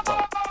the people.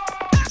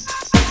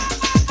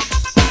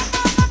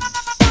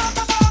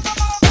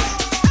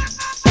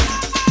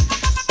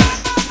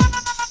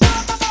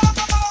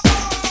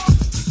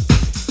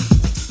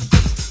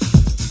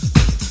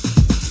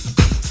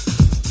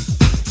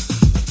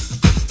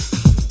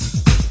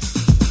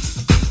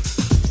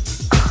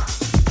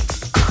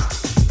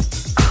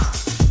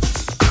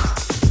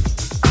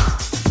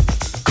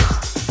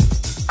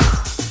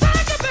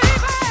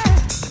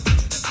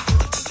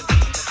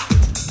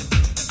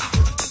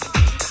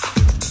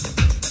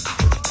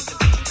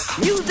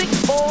 Music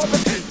for the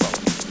people.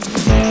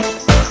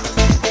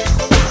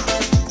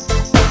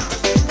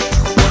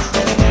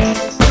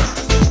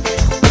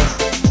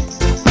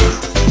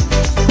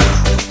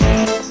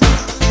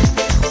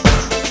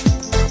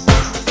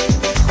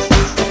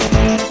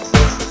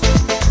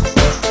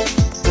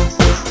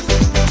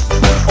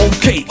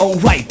 Okay,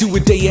 alright, do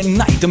it day and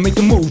night to make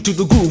a move to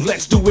the groove.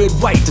 Let's do it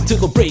right until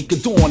the break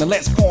of dawn, and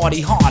let's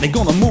party hard and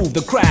gonna move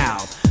the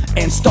crowd.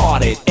 And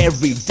start it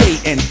every day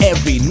and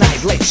every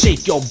night. Let's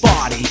shake your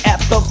body at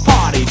the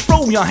party.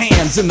 Throw your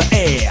hands in the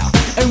air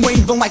and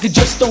wave them like you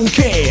just don't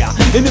care.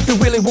 And if you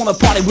really wanna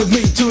party with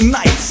me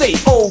tonight, say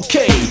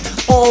okay,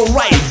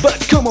 alright.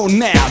 But come on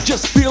now,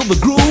 just feel the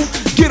groove.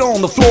 Get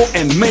on the floor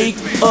and make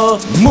a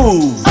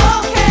move.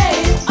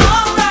 Okay,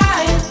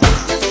 alright,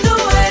 let's do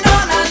it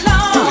all night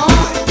long.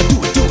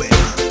 Do it.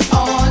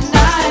 All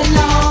night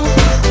long.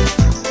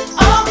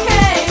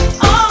 Okay,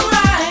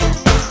 alright,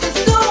 let's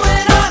do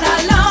it all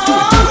night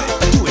long.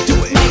 Do it.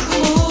 Make a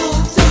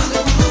move to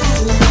the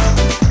groove.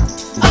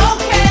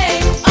 Okay,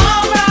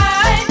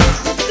 alright,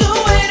 let's do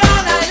it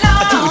all night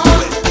long.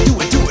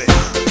 Do it.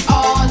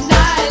 All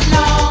night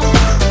long.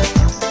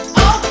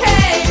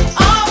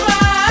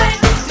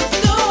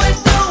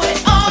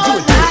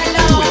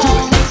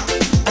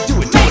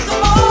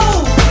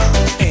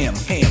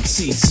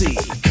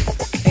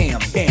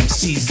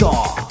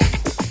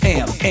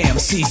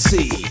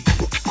 MCC,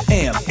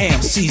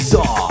 MC's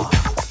on.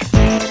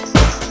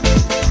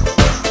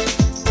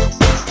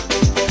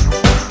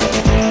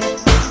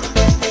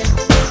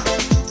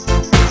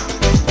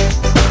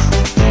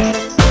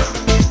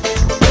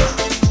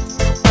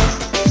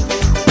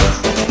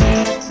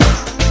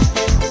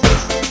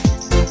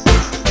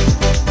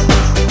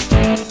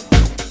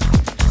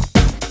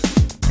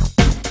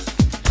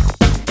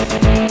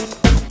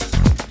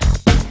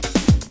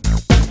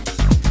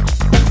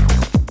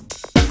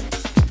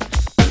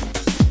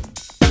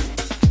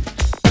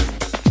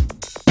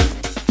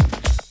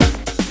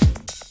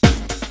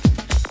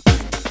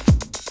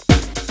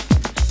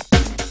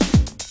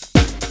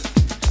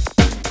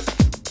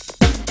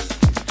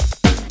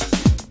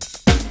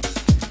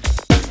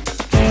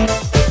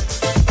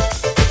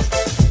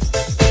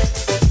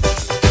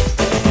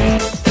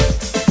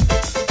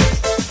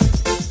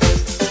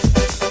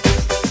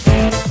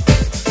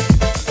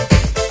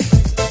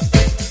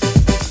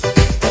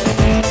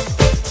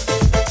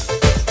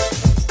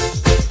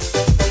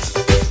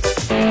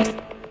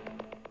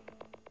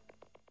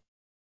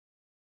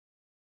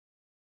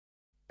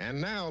 And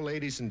now,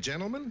 ladies and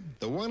gentlemen,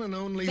 the one and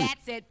only...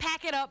 That's it.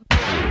 Pack it up.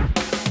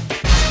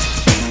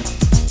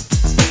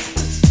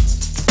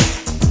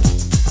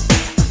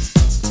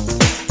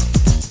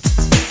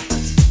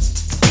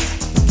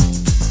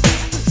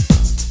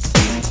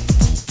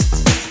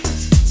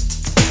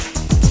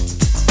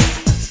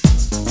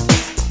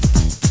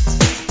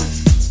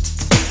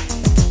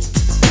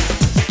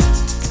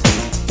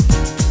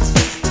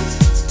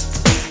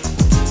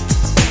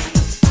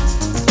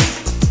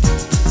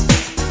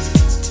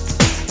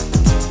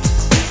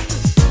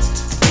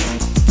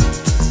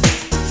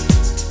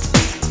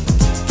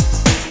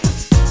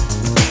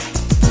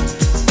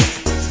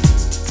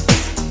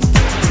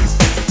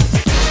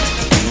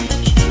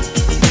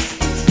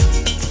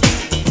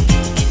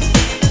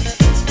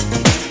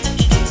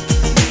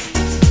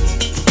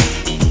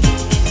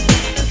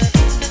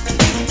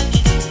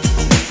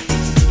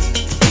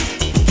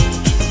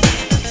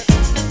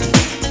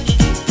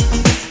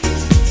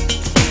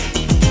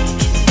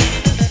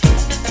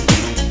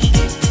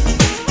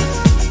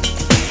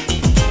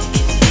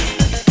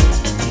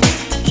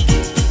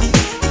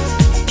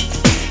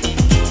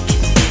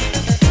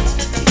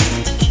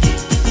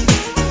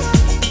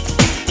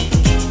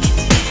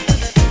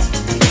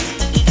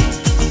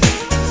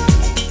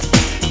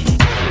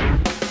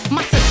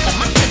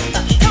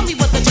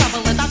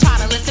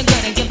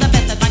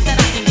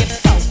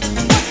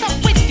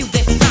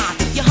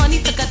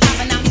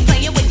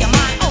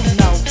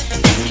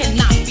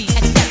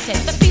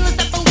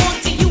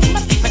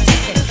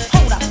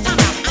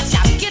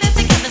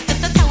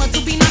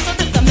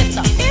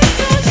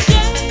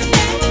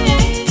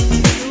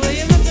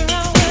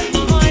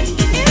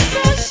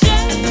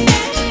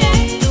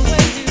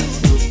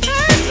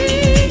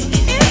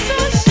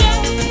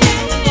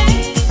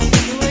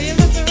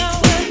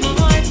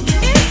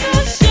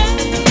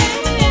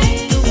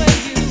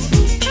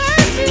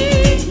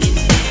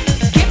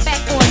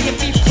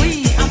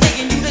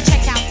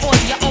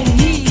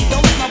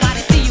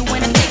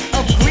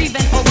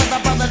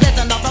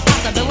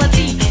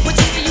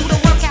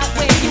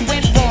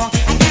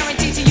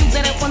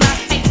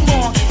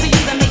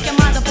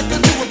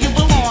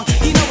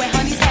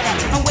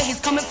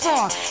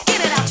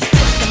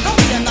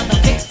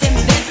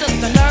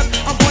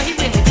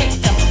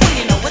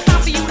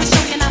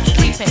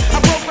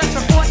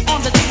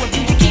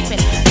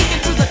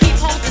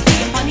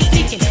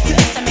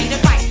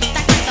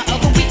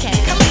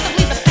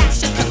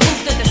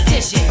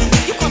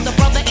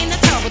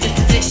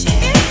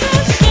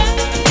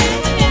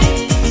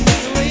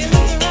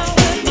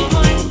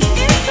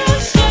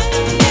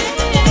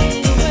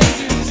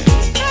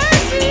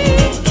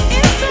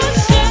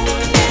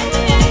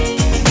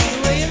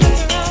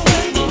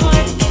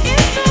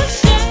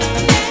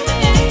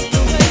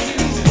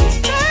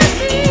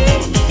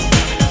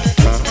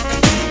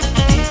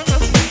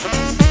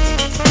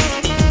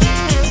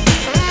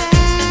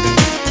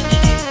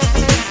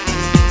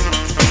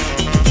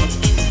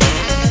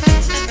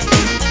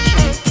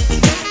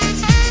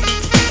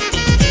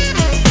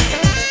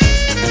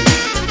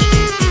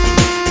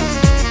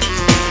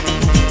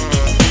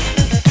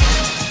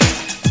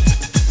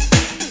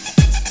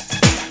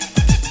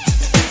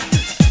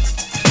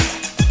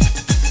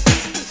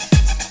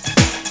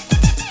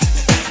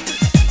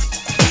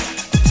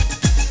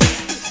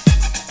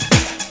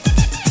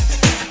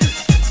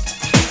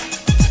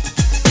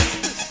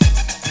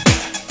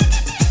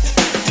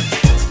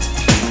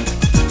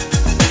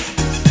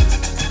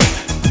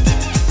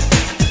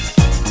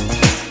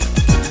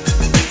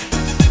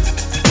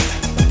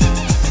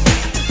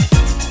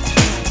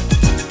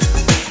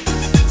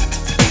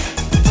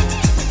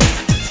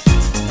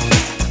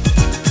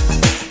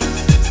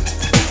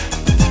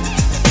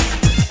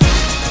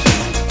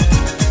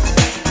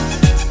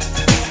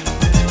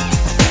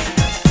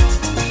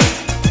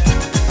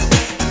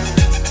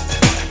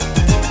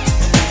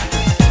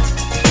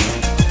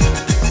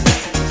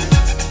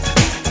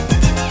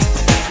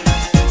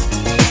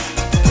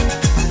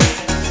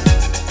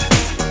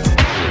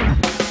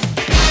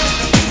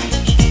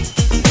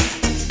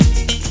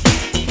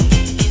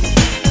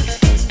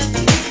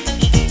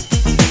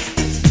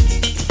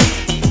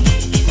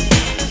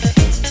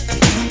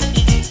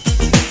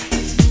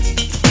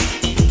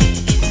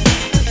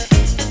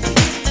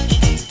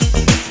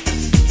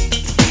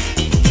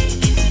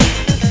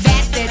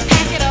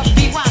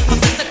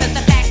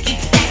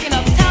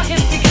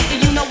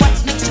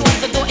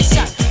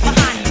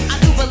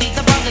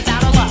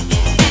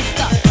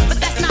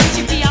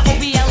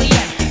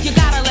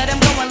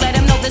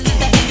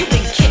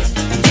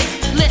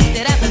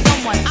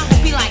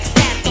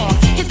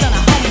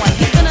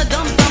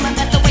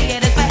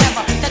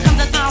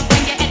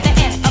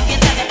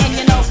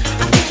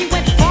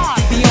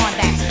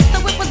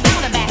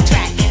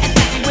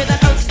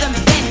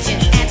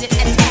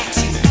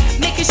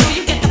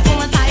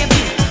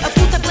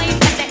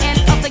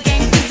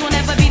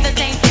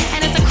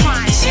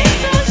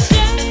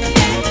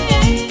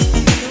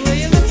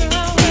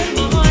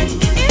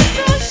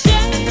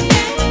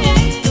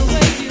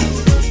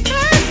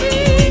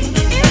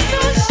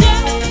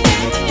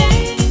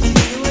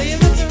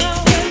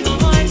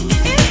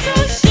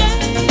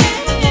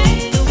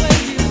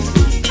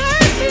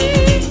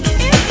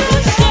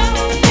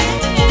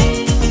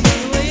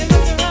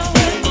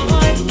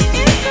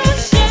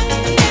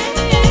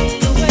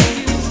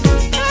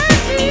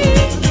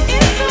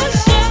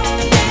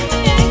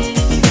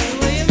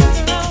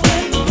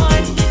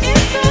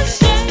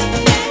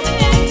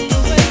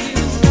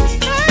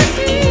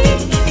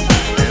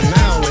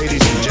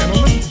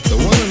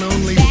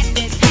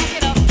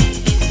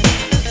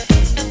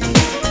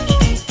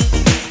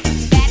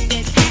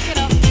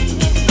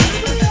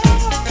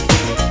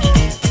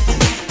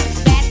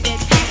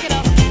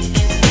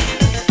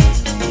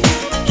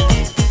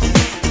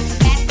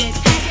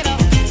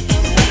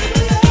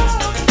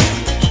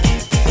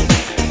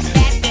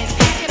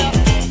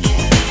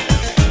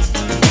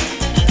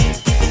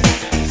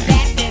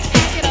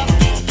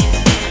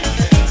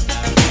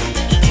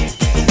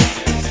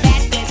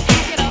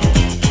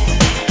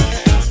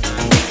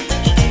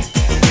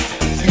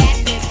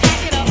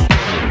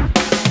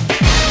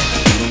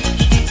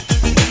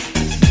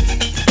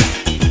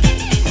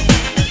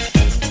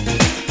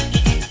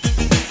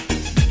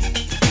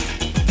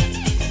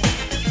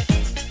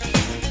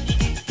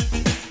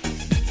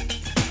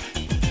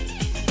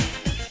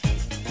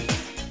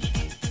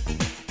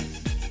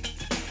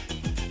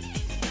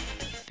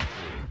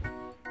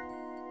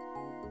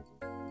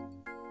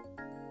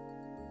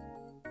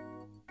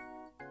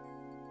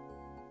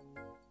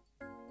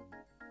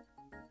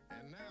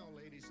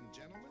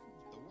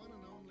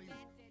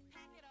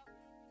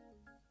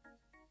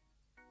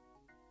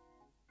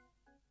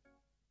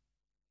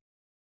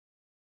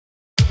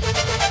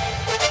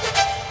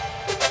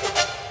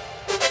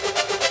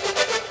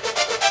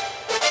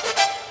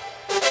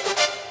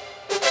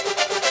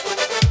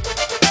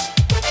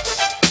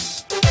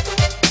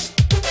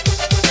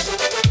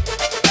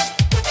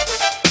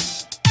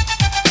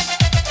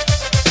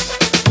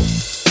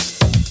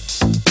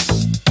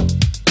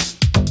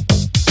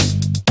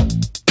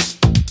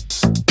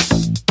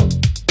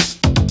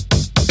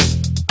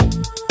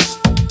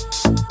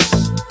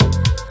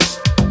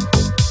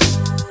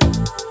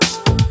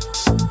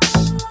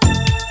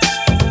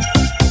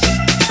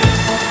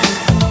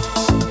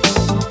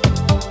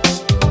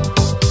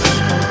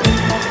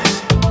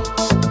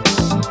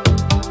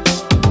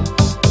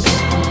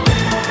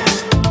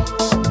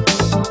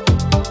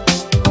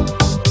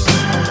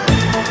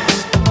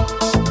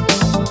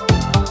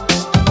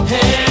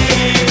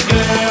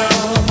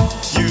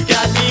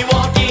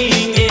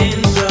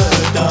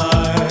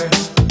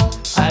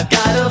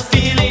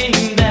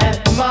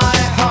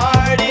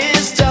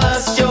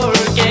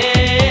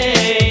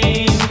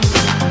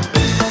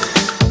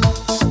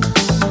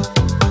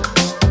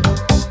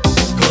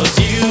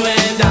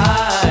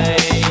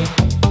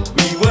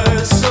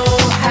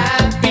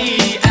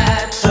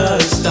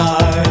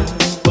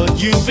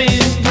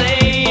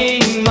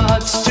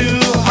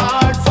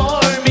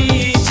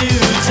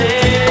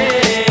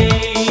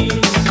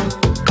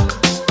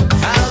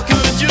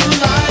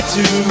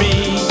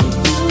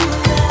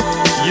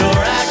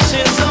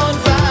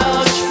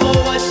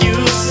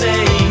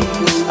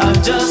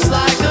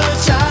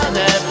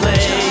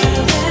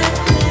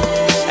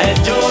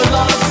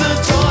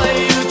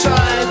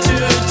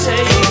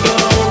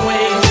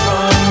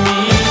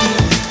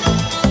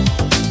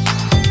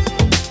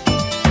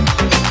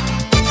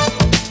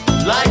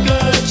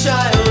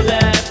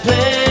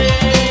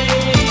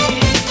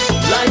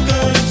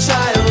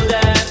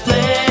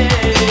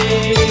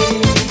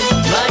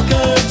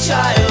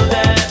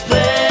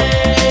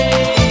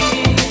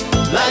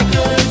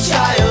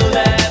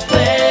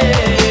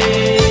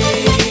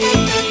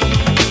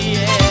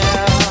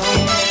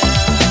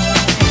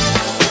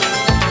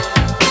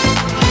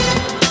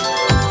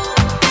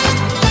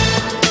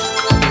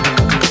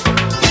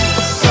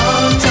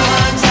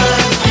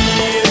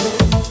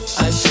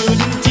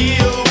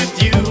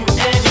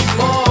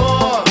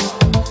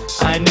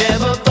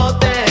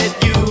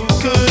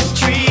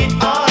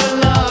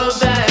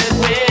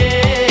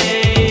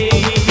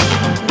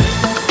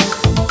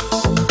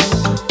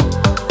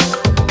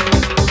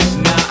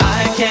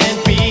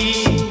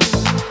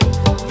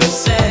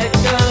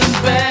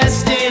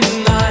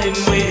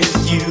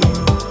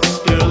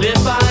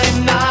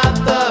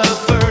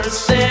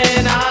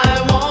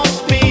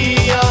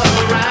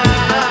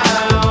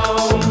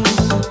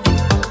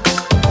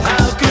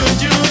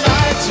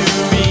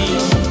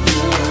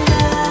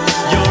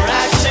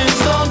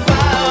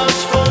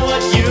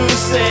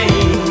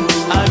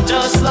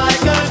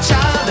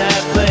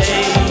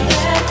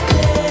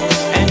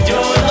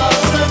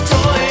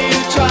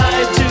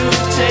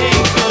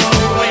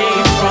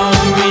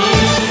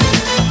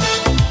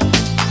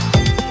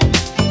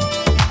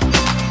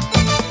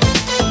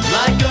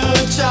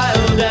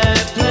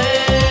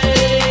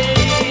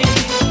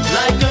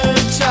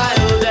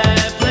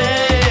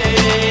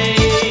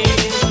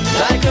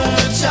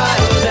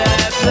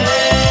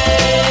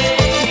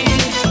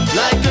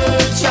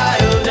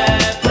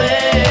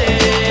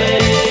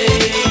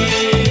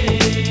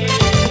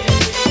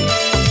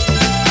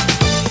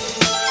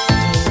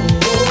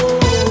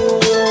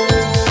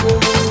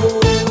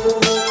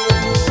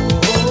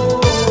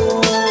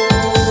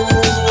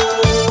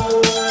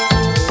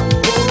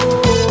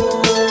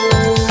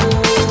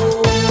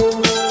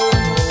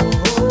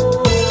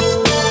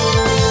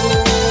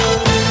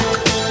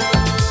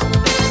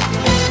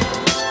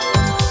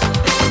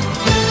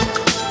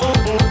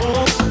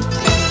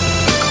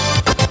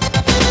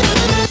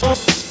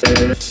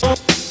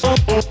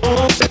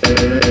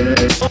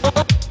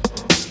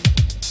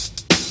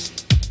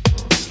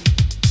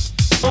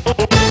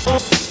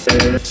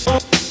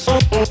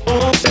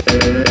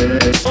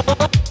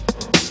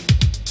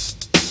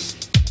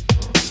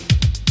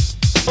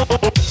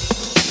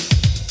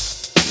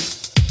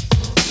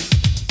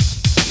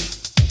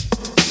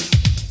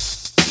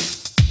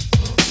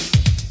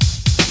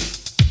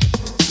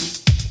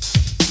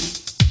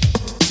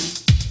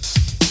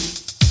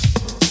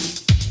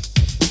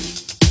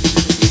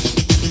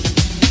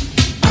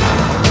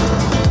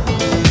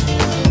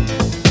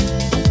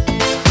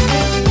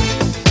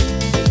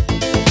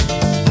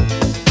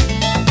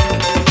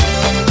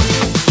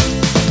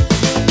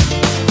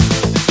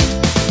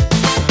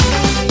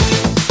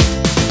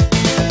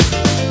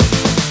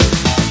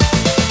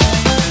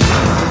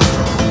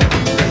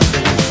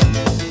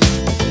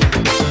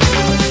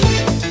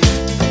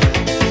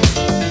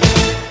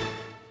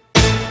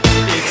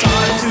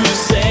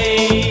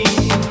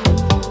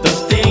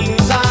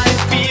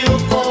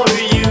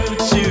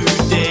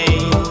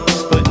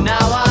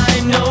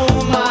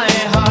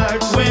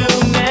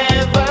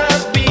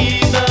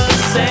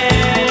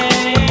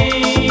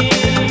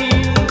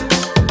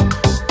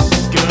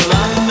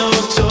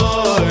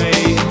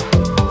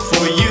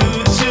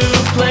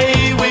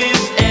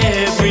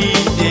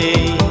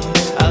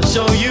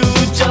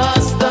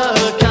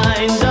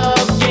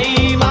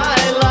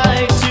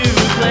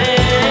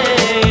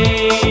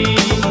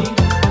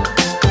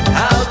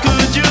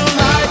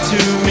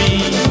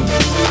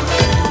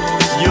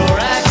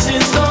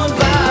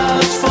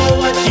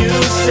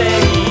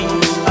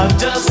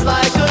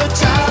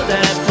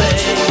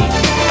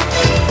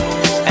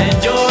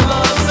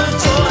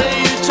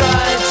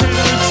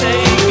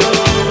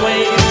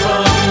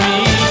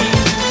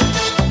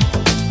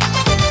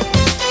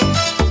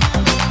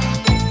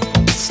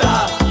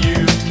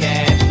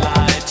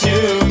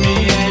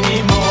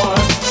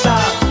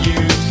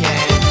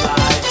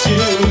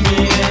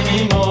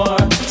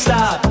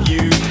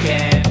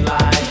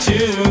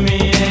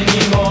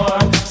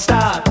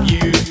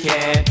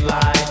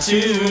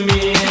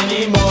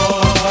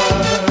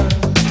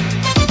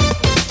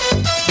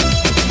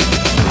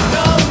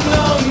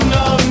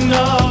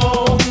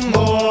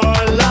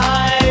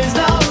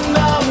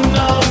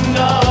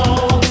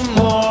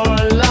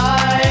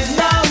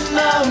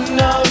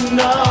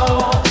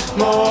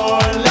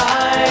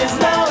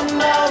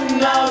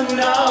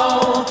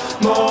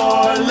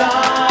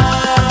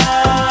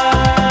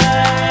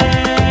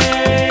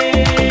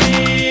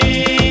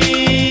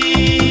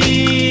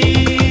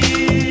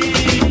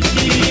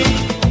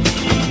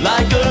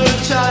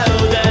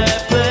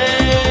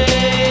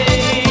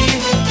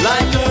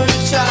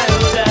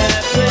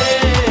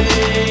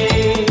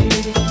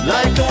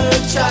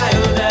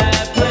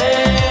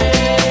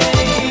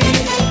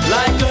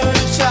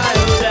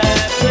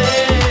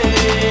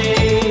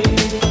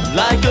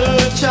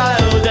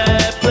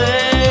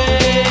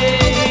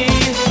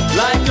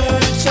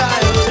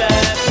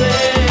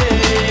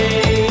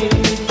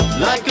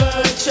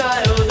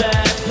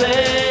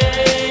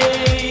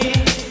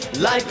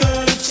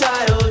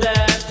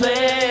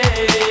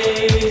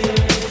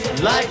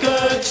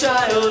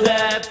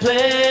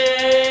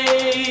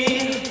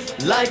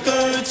 like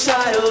a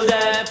child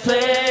at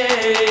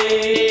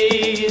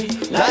play,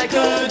 like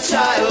a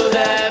child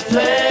at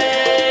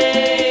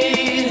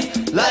play,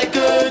 like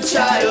a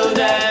child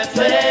at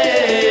play.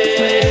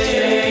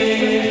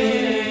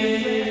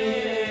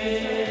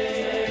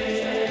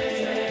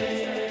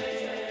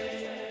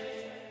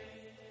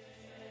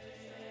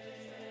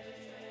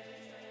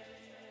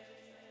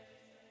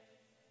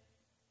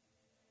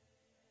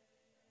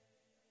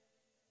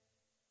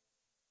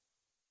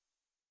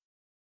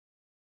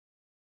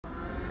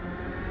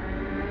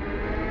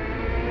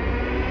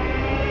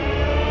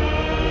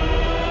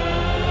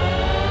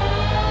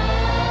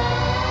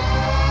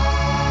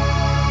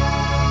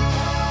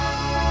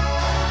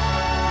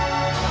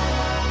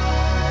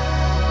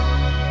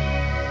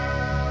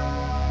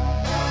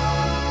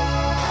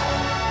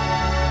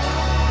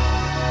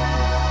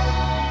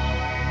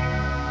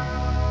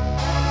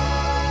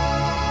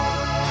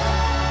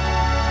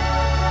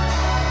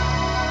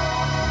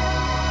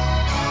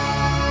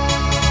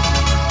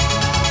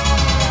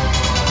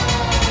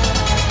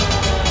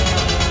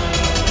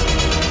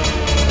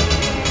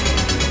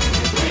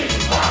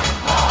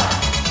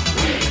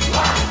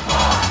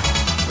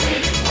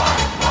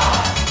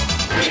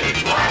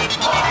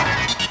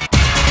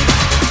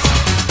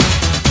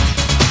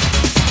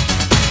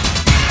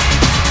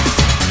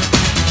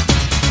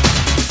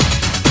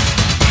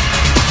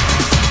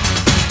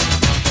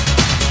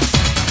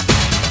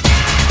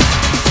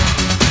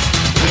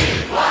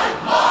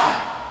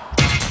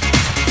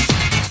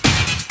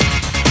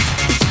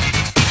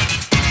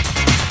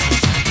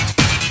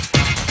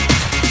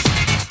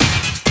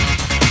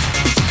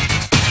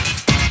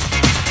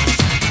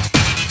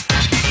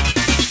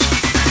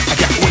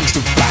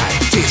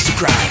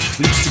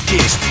 Lips to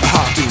kiss, a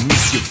heart to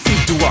miss, your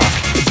feet to walk,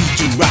 a beat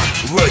to rock,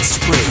 words to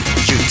pray,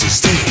 you to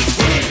stay.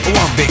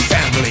 One big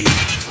family,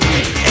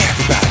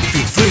 everybody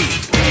feel free,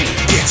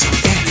 get some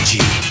energy.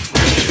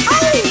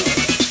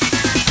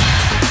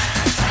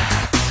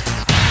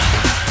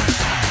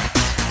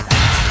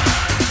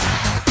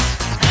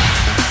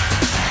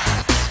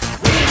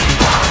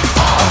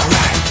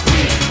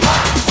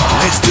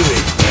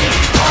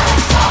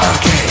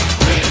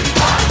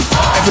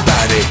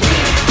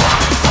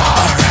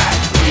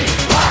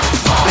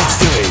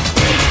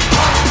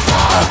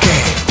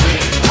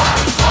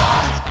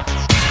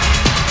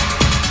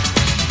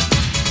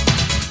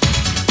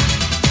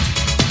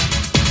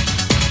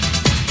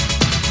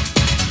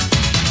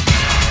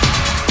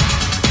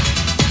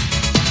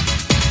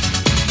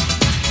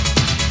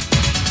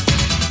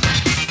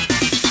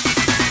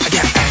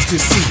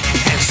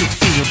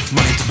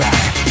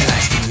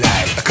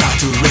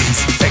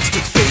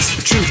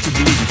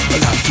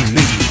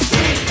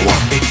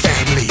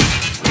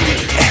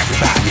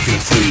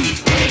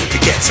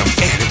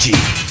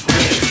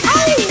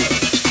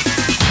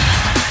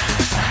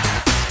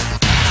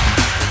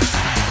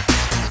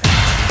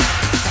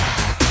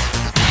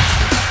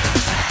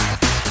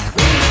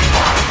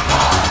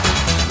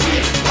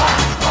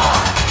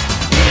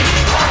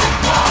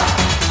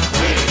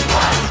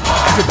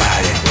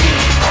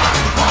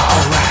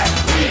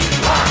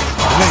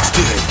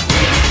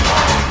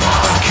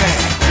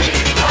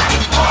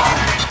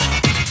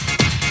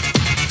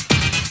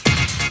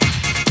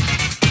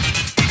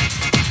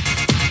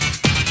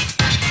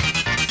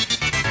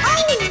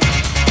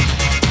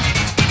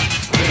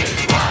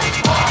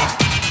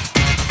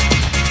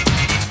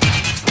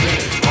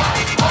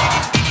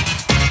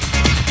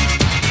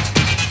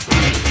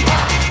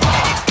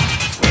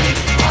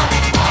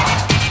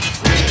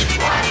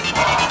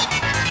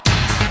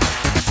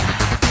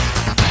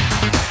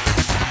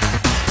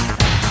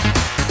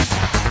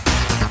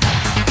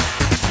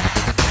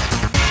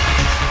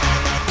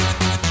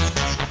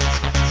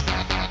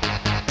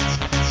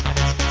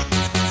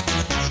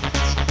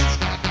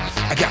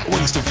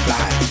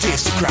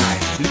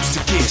 lips to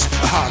kiss,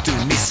 a heart to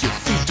miss, your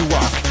feet to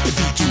walk, a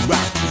beat to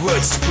rock,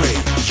 words to pray,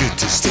 you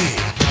to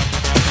stay.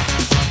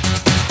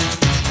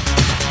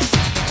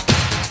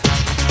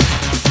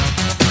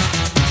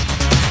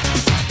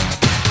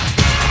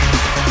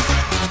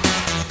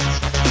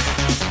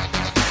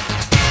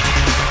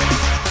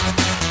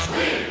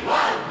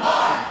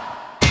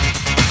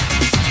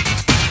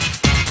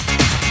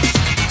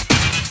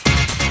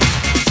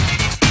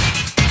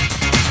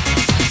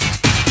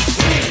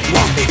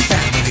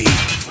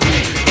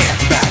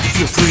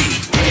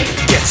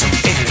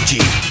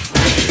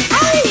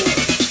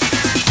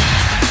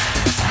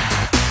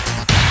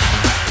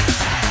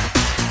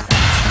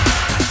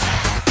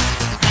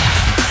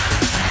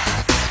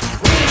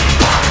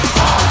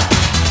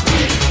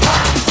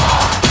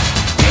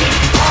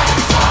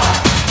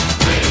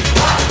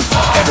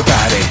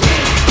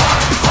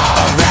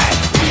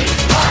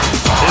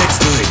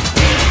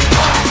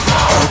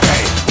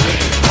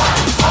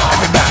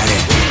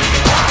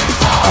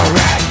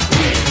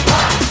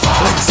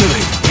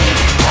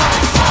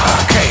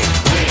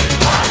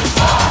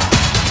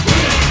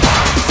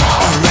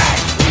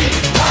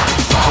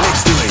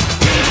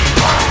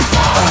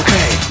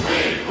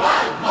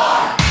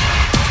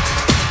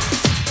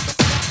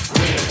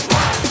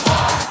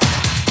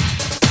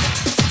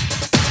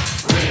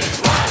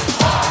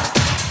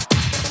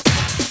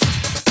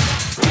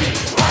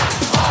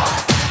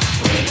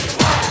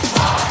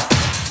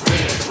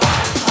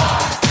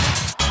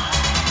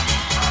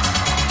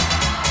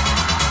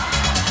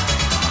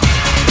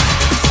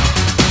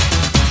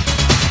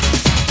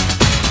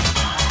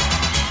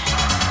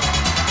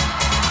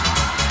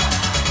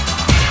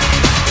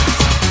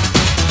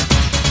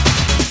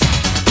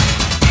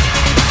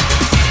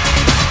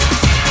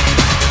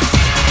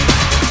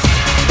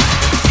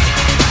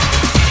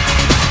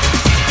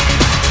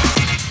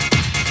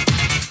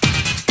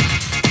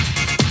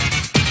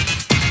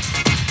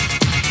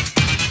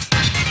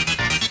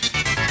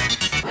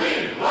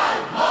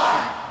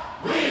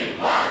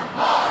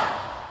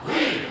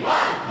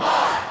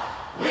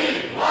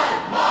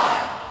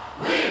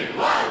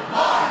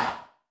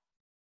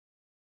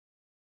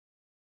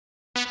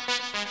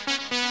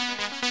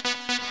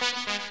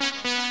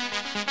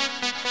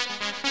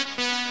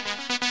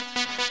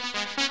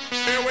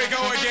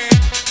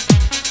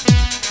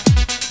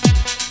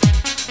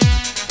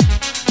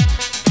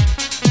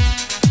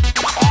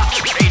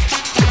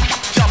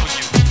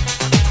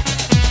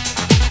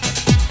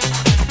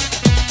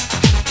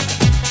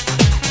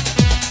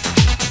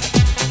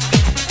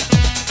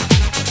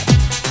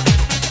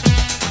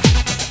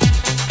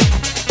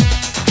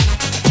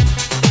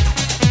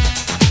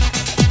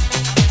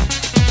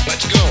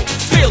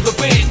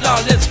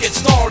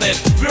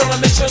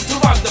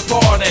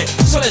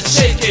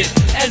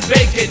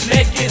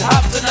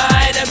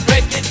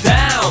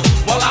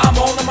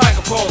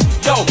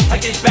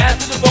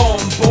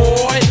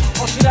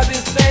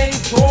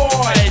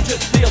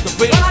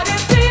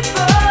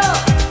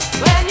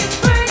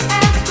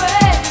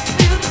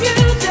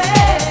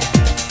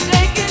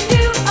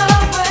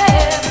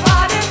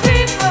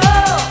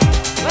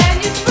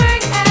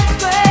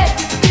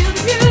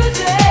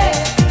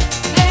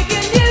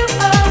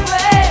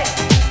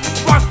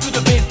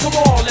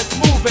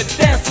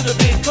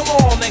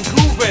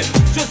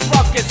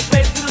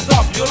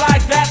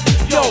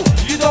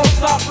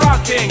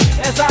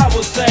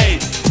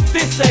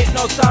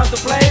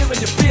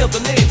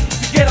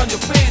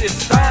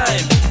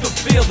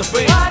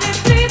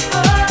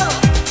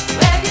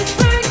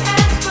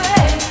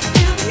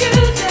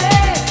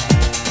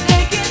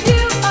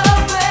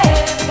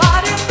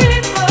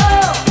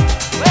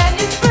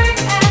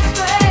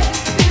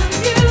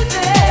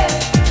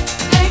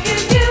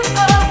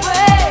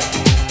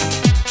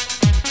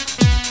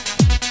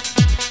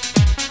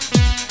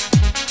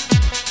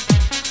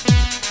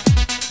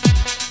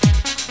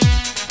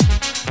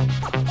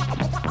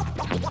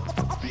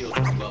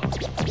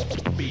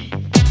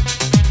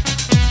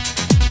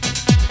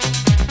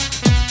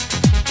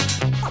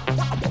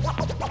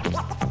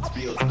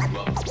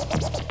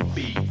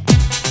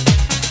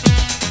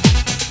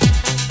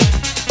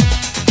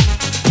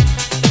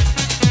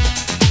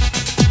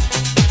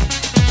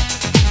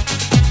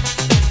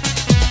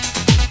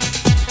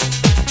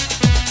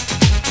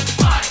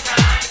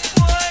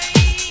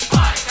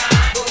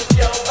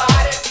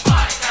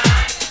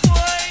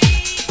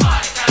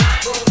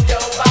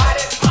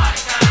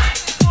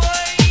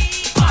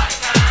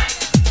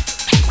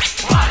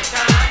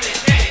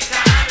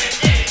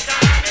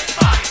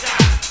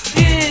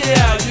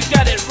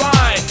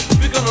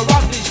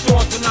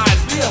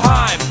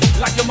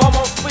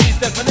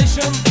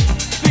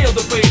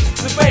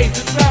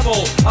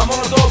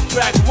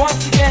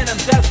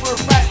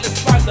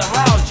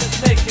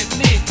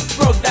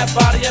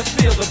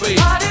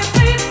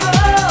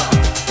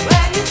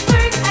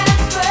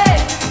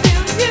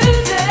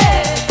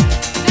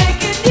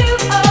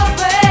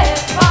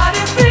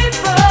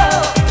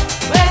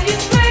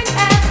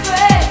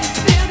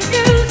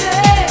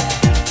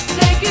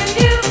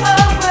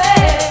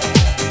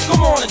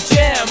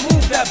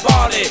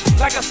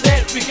 Like I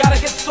said, we gotta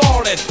get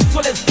started. So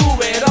let's do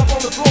it, up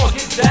on the floor,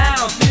 get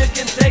down, so you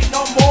can take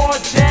no more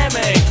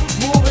jamming.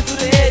 Moving to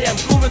the AM,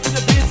 grooving to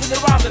the beats and the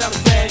rhyme that I'm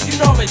saying. You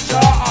know me,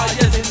 Charles.